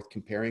and forth,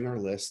 comparing our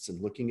lists and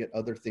looking at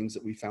other things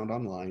that we found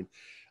online.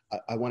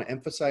 I want to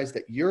emphasize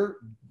that your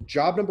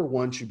job number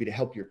one should be to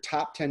help your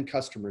top 10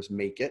 customers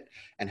make it.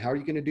 And how are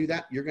you going to do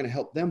that? You're going to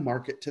help them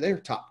market to their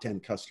top 10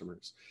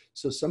 customers.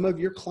 So some of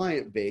your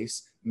client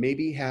base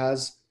maybe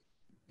has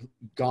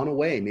gone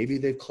away. Maybe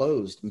they've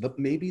closed, but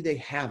maybe they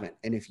haven't.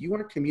 And if you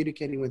are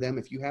communicating with them,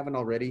 if you haven't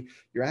already,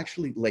 you're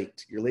actually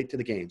late. You're late to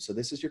the game. So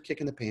this is your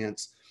kick in the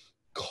pants.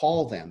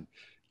 Call them,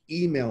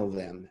 email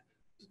them,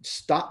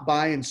 stop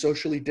by and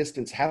socially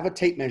distance, have a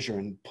tape measure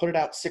and put it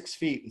out 6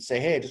 feet and say,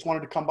 hey, I just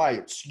wanted to come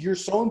by. You're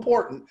so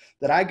important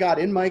that I got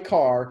in my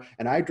car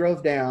and I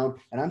drove down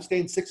and I'm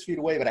staying 6 feet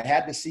away, but I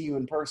had to see you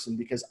in person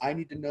because I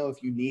need to know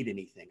if you need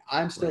anything.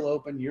 I'm still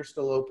open. You're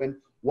still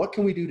open. What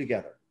can we do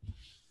together?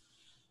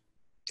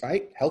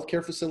 Right?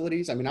 Healthcare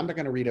facilities. I mean, I'm not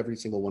going to read every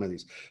single one of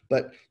these,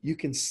 but you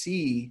can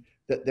see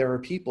that there are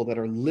people that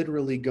are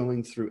literally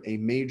going through a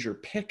major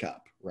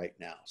pickup right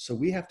now. So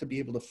we have to be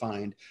able to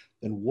find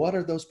then what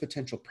are those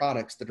potential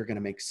products that are going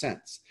to make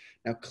sense.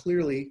 Now,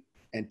 clearly,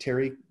 and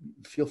Terry,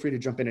 feel free to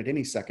jump in at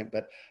any second,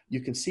 but you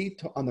can see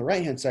on the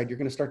right-hand side, you're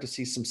going to start to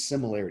see some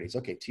similarities.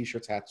 Okay,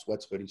 t-shirts, hats,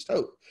 sweats, hoodies,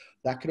 tote.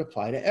 That could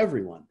apply to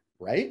everyone,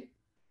 right?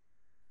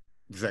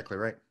 Exactly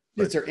right.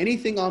 Is there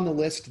anything on the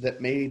list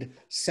that made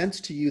sense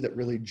to you that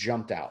really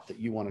jumped out that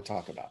you want to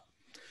talk about?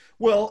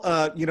 Well,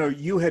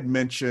 you had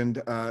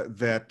mentioned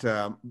that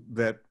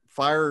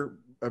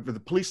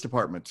the police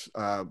departments,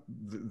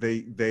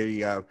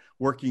 they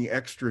working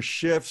extra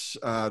shifts.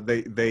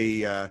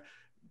 They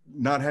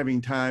not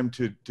having time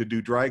to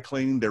do dry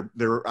cleaning.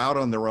 They're out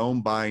on their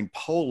own buying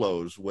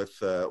polos with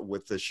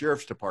the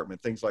sheriff's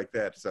department, things like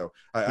that. So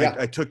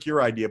I took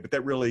your idea, but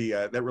that really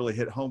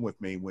hit home with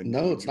me when.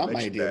 No, it's not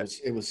my idea.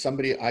 It was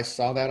somebody, I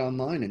saw that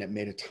online and it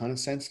made a ton of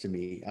sense to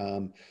me.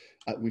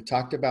 We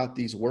talked about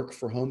these work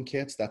for home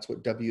kits. That's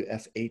what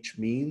WFH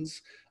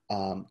means.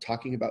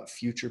 Talking about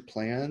future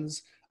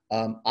plans.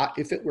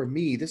 If it were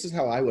me, this is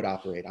how I would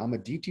operate. I'm a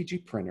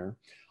DTG printer.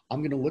 I'm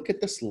going to look at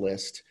this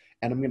list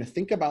and I'm going to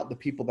think about the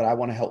people that I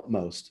want to help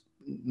most.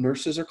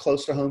 Nurses are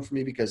close to home for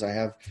me because I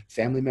have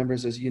family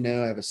members, as you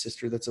know. I have a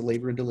sister that's a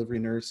labor and delivery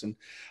nurse, and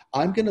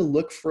I'm going to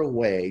look for a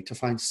way to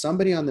find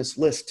somebody on this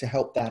list to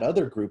help that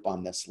other group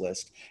on this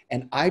list,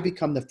 and I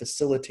become the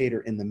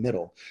facilitator in the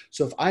middle.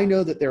 So if I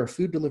know that there are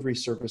food delivery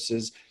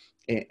services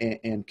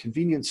and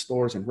convenience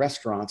stores and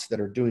restaurants that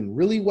are doing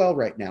really well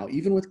right now,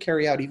 even with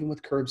carry out, even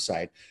with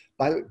curbside,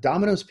 by the way,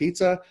 Domino's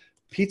Pizza,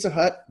 Pizza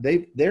Hut,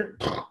 they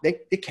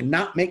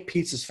cannot make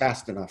pizzas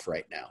fast enough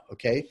right now.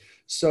 Okay,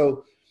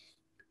 so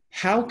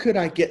how could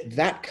I get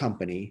that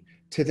company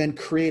to then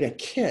create a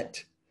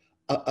kit,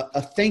 a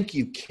thank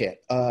you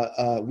kit,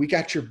 we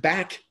got your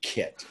back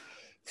kit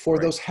for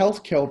those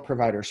healthcare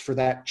providers, for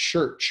that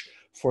church,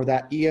 for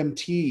that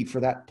EMT, for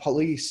that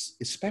police,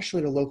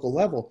 especially at a local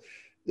level?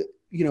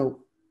 You know,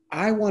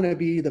 I want to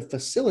be the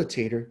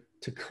facilitator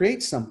to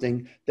create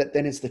something that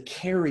then is the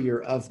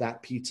carrier of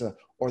that pizza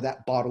or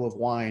that bottle of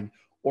wine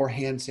or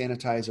hand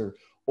sanitizer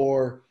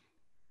or,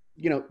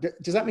 you know,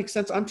 does that make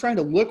sense? I'm trying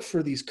to look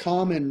for these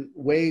common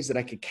ways that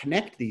I could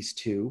connect these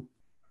two,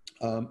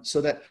 so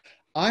that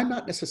I'm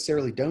not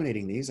necessarily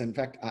donating these. In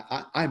fact,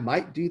 I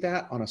might do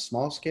that on a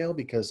small scale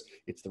because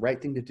it's the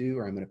right thing to do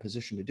or I'm in a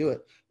position to do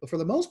it. But for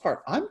the most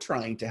part, I'm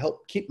trying to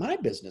help keep my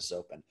business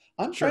open.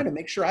 I'm trying to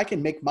make sure I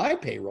can make my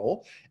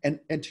payroll. And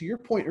to your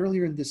point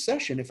earlier in this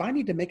session, if I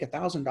need to make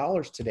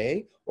 $1,000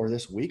 today or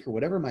this week or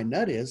whatever my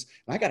nut is,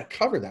 and I got to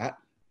cover that,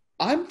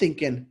 I'm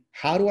thinking,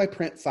 how do I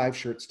print 5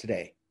 shirts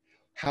today?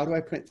 How do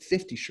I print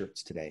 50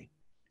 shirts today?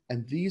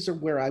 And these are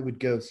where I would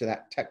go to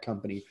that tech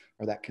company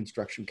or that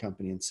construction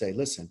company and say,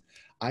 listen,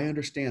 I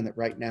understand that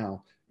right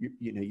now,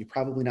 you know, you're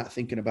probably not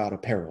thinking about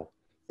apparel,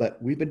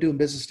 but we've been doing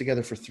business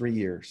together for 3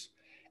 years.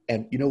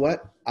 And you know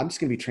what? I'm just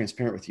going to be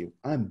transparent with you.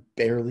 I'm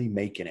barely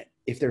making it.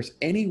 If there's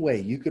any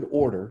way you could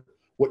order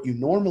what you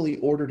normally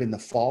ordered in the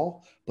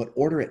fall, but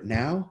order it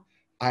now,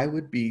 I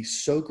would be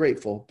so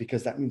grateful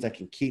because that means I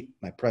can keep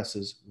my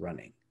presses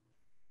running.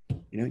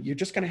 You know, you're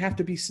just going to have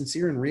to be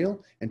sincere and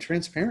real and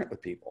transparent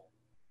with people.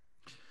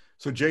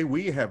 So Jay,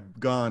 we have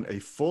gone a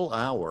full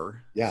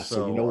hour. Yeah.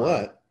 So you know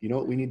what? You know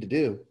what we need to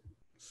do?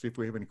 See if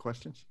we have any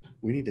questions.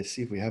 We need to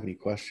see if we have any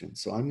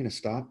questions. So I'm going to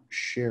stop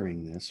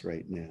sharing this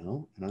right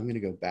now, and I'm going to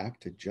go back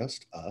to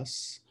just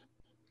us.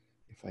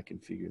 If I can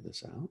figure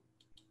this out,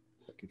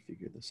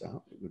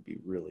 it would be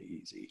really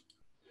easy.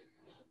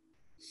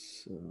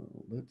 So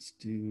let's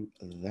do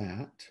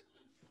that.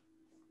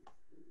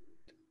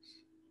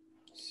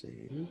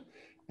 Save,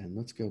 and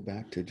let's go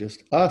back to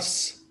just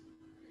us.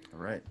 All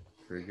right.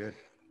 Very good.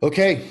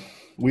 Okay,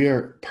 we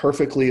are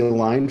perfectly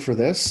aligned for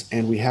this,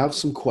 and we have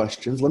some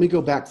questions. Let me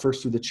go back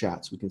first through the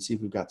chats. We can see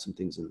if we've got some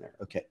things in there.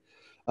 Okay,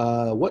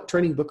 what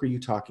training book are you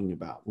talking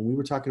about? When we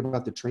were talking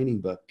about the training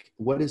book,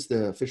 what is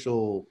the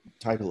official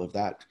title of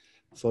that?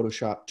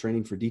 Photoshop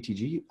training for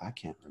DTG? I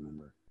can't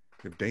remember.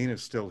 If Dane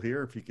is still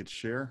here, if he could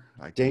share.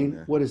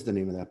 Dane, what is the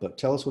name of that book?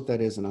 Tell us what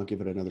that is, and I'll give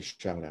it another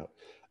shout out.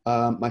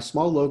 My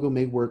small logo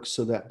may work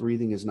so that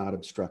breathing is not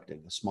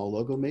obstructing. A small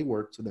logo may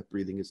work so that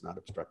breathing is not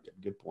obstructed.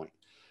 Good point.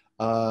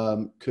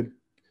 And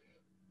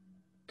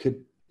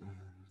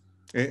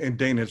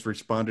Dane has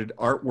responded,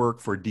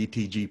 artwork for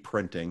DTG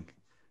printing,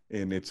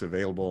 and it's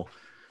available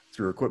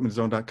through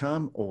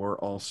equipmentzone.com or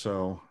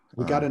also.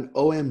 We got an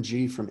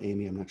OMG from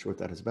Amy. I'm not sure what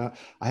that is about.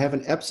 I have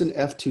an Epson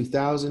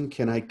F2000.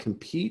 Can I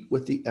compete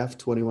with the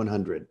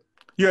F2100?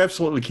 You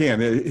absolutely can.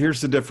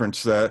 Here's the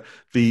difference. The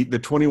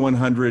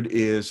 2100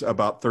 is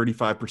about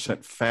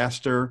 35%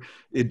 faster.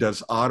 It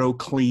does auto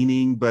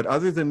cleaning, but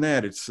other than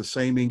that, it's the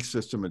same ink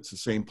system. It's the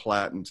same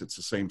platens. It's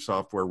the same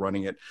software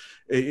running it.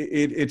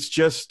 It's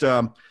just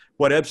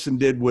what Epson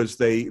did was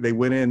they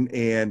went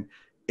in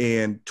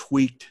and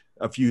tweaked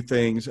a few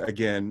things.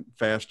 Again,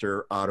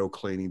 faster auto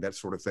cleaning, that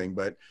sort of thing.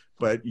 But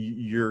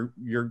your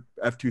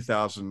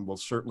F2000 will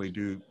certainly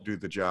do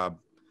the job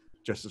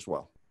just as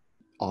well.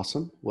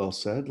 Awesome. Well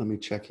said. Let me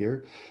check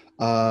here.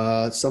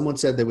 Someone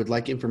said they would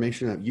like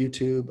information on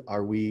YouTube.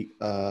 Are we?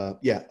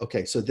 Yeah.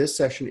 Okay. So this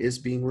session is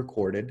being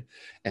recorded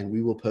and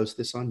we will post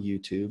this on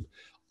YouTube.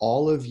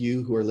 All of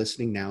you who are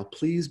listening now,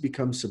 please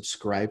become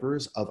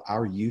subscribers of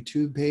our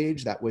YouTube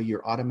page. That way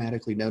you're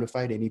automatically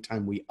notified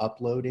anytime we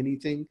upload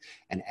anything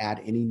and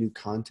add any new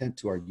content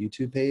to our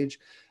YouTube page.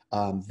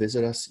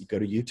 Visit us, you go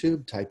to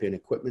YouTube, type in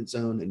Equipment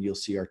Zone, and you'll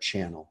see our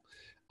channel.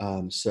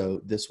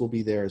 So this will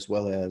be there as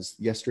well as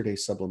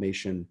yesterday's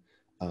sublimation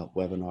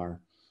webinar.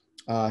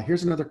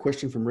 Here's another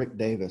question from Rick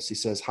Davis. He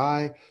says,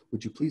 hi,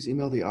 would you please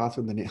email the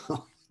author of the name?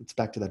 It's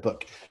back to that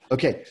book.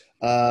 Okay.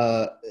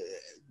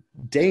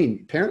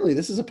 Dane, apparently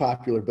this is a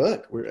popular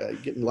book. We're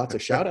getting lots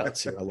of shout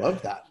outs here. I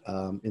love that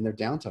in their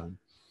downtime.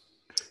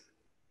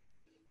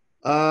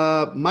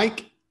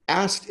 Mike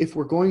asked if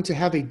we're going to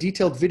have a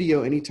detailed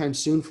video anytime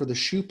soon for the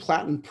shoe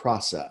platen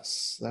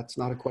process. That's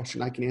not a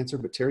question I can answer,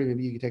 but Terry,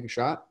 maybe you can take a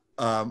shot.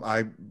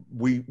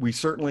 We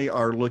certainly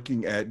are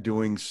looking at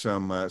doing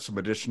some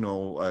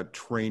additional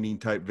training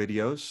type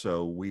videos.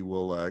 So we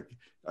will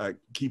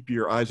keep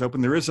your eyes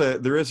open. There is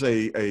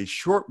a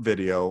short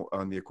video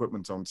on the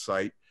Equipment Zone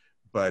site,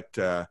 but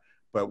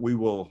but we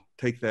will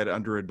take that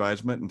under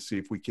advisement and see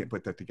if we can't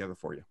put that together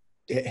for you.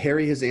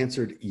 Harry has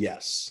answered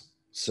yes.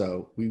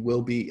 So we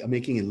will be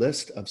making a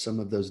list of some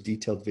of those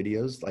detailed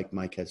videos like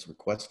Mike has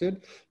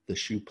requested. The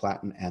shoe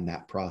platen and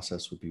that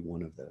process would be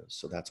one of those.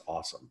 So that's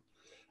awesome.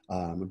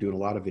 We're doing a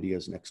lot of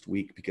videos next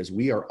week because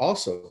we are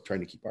also trying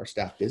to keep our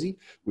staff busy.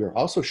 We are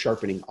also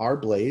sharpening our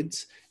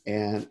blades,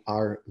 and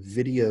our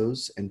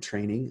videos and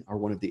training are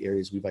one of the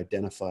areas we've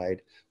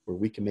identified where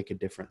we can make a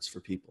difference for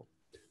people.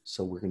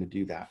 So we're going to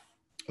do that.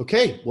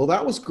 Okay, well,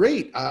 that was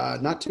great.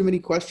 Not too many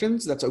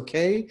questions. That's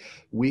okay.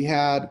 We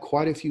had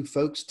quite a few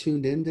folks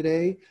tuned in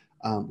today.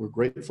 We're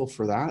grateful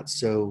for that.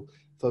 So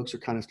folks are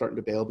kind of starting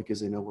to bail because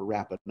they know we're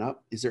wrapping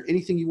up. Is there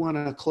anything you want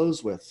to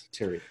close with,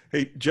 Terry?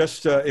 Hey,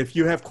 just if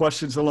you have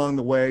questions along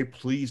the way,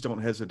 please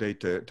don't hesitate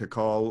to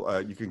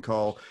call. You can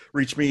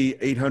reach me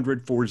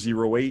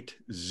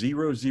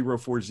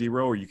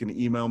 800-408-0040, or you can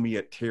email me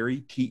at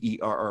Terry, Terry,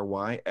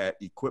 at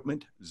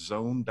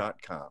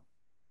equipmentzone.com.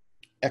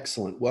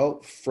 Excellent.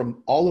 Well,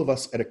 from all of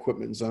us at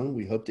Equipment Zone,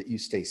 we hope that you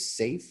stay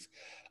safe,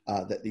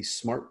 that these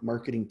smart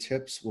marketing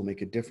tips will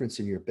make a difference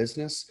in your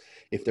business.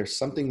 If there's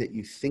something that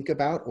you think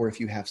about, or if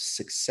you have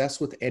success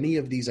with any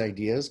of these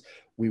ideas,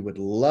 we would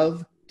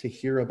love to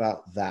hear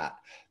about that.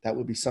 That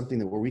would be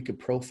something where we could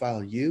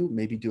profile you,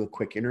 maybe do a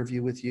quick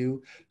interview with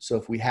you. So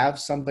if we have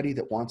somebody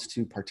that wants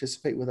to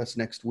participate with us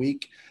next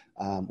week,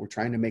 we're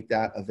trying to make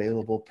that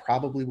available.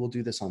 Probably we'll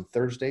do this on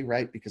Thursday,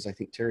 right? Because I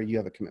think, Terry, you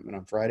have a commitment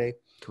on Friday.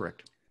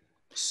 Correct.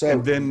 So,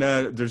 and then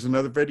there's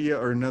another video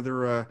or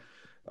another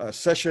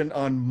session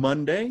on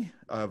Monday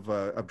of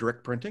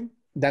direct printing.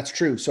 That's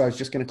true. So I was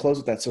just going to close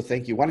with that. So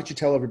thank you. Why don't you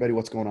tell everybody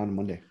what's going on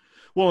Monday?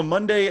 Well, on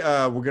Monday,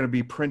 we're going to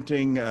be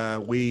printing,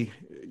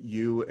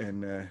 you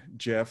and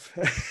Jeff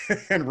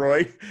and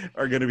Roy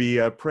are going to be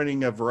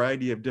printing a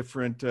variety of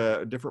different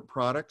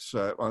products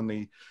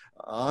on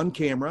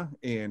camera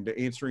and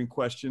answering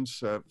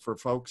questions for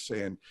folks.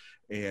 And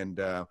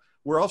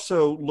we're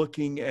also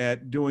looking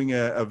at doing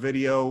a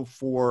video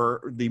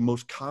for the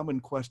most common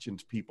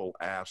questions people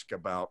ask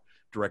about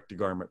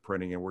direct-to-garment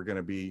printing. And we're going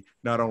to be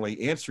not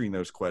only answering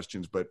those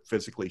questions, but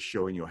physically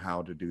showing you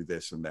how to do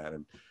this and that.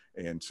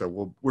 And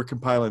so we're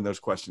compiling those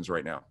questions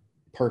right now.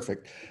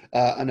 Perfect.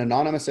 An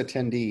anonymous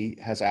attendee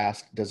has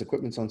asked, does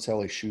Equipment Zone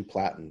sell a shoe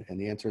platen? And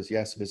the answer is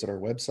yes, visit our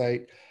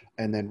website.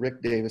 And then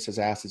Rick Davis has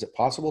asked, is it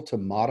possible to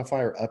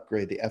modify or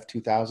upgrade the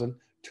F2000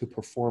 to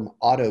perform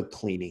auto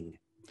cleaning?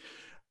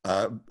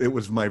 It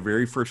was my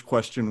very first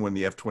question when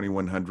the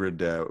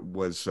F2100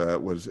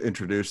 was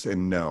introduced,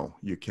 and no,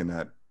 you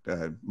cannot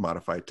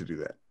modify it to do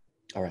that.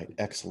 All right,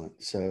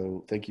 excellent.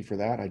 So thank you for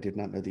that. I did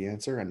not know the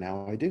answer, and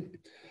now I do.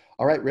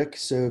 All right, Rick.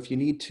 So if you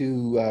need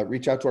to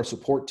reach out to our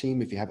support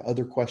team, if you have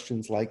other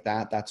questions like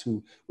that, that's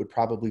who would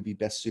probably be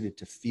best suited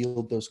to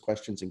field those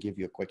questions and give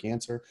you a quick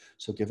answer.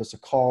 So give us a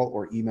call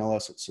or email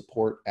us at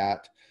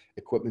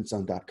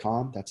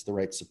support@equipmentzone.com. That's the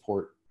right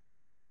support.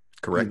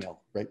 Correct.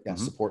 Email, right? Yeah,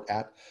 support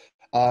at.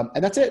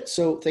 And that's it.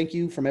 So thank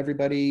you from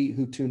everybody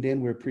who tuned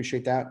in. We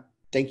appreciate that.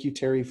 Thank you,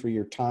 Terry, for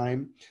your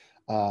time.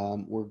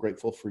 We're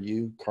grateful for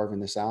you carving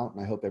this out,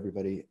 and I hope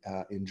everybody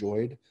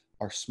enjoyed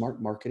our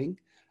smart marketing.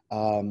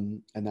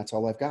 And that's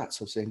all I've got.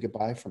 So saying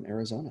goodbye from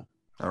Arizona.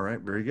 All right.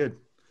 Very good.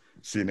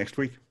 See you next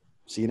week.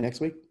 See you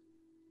next week.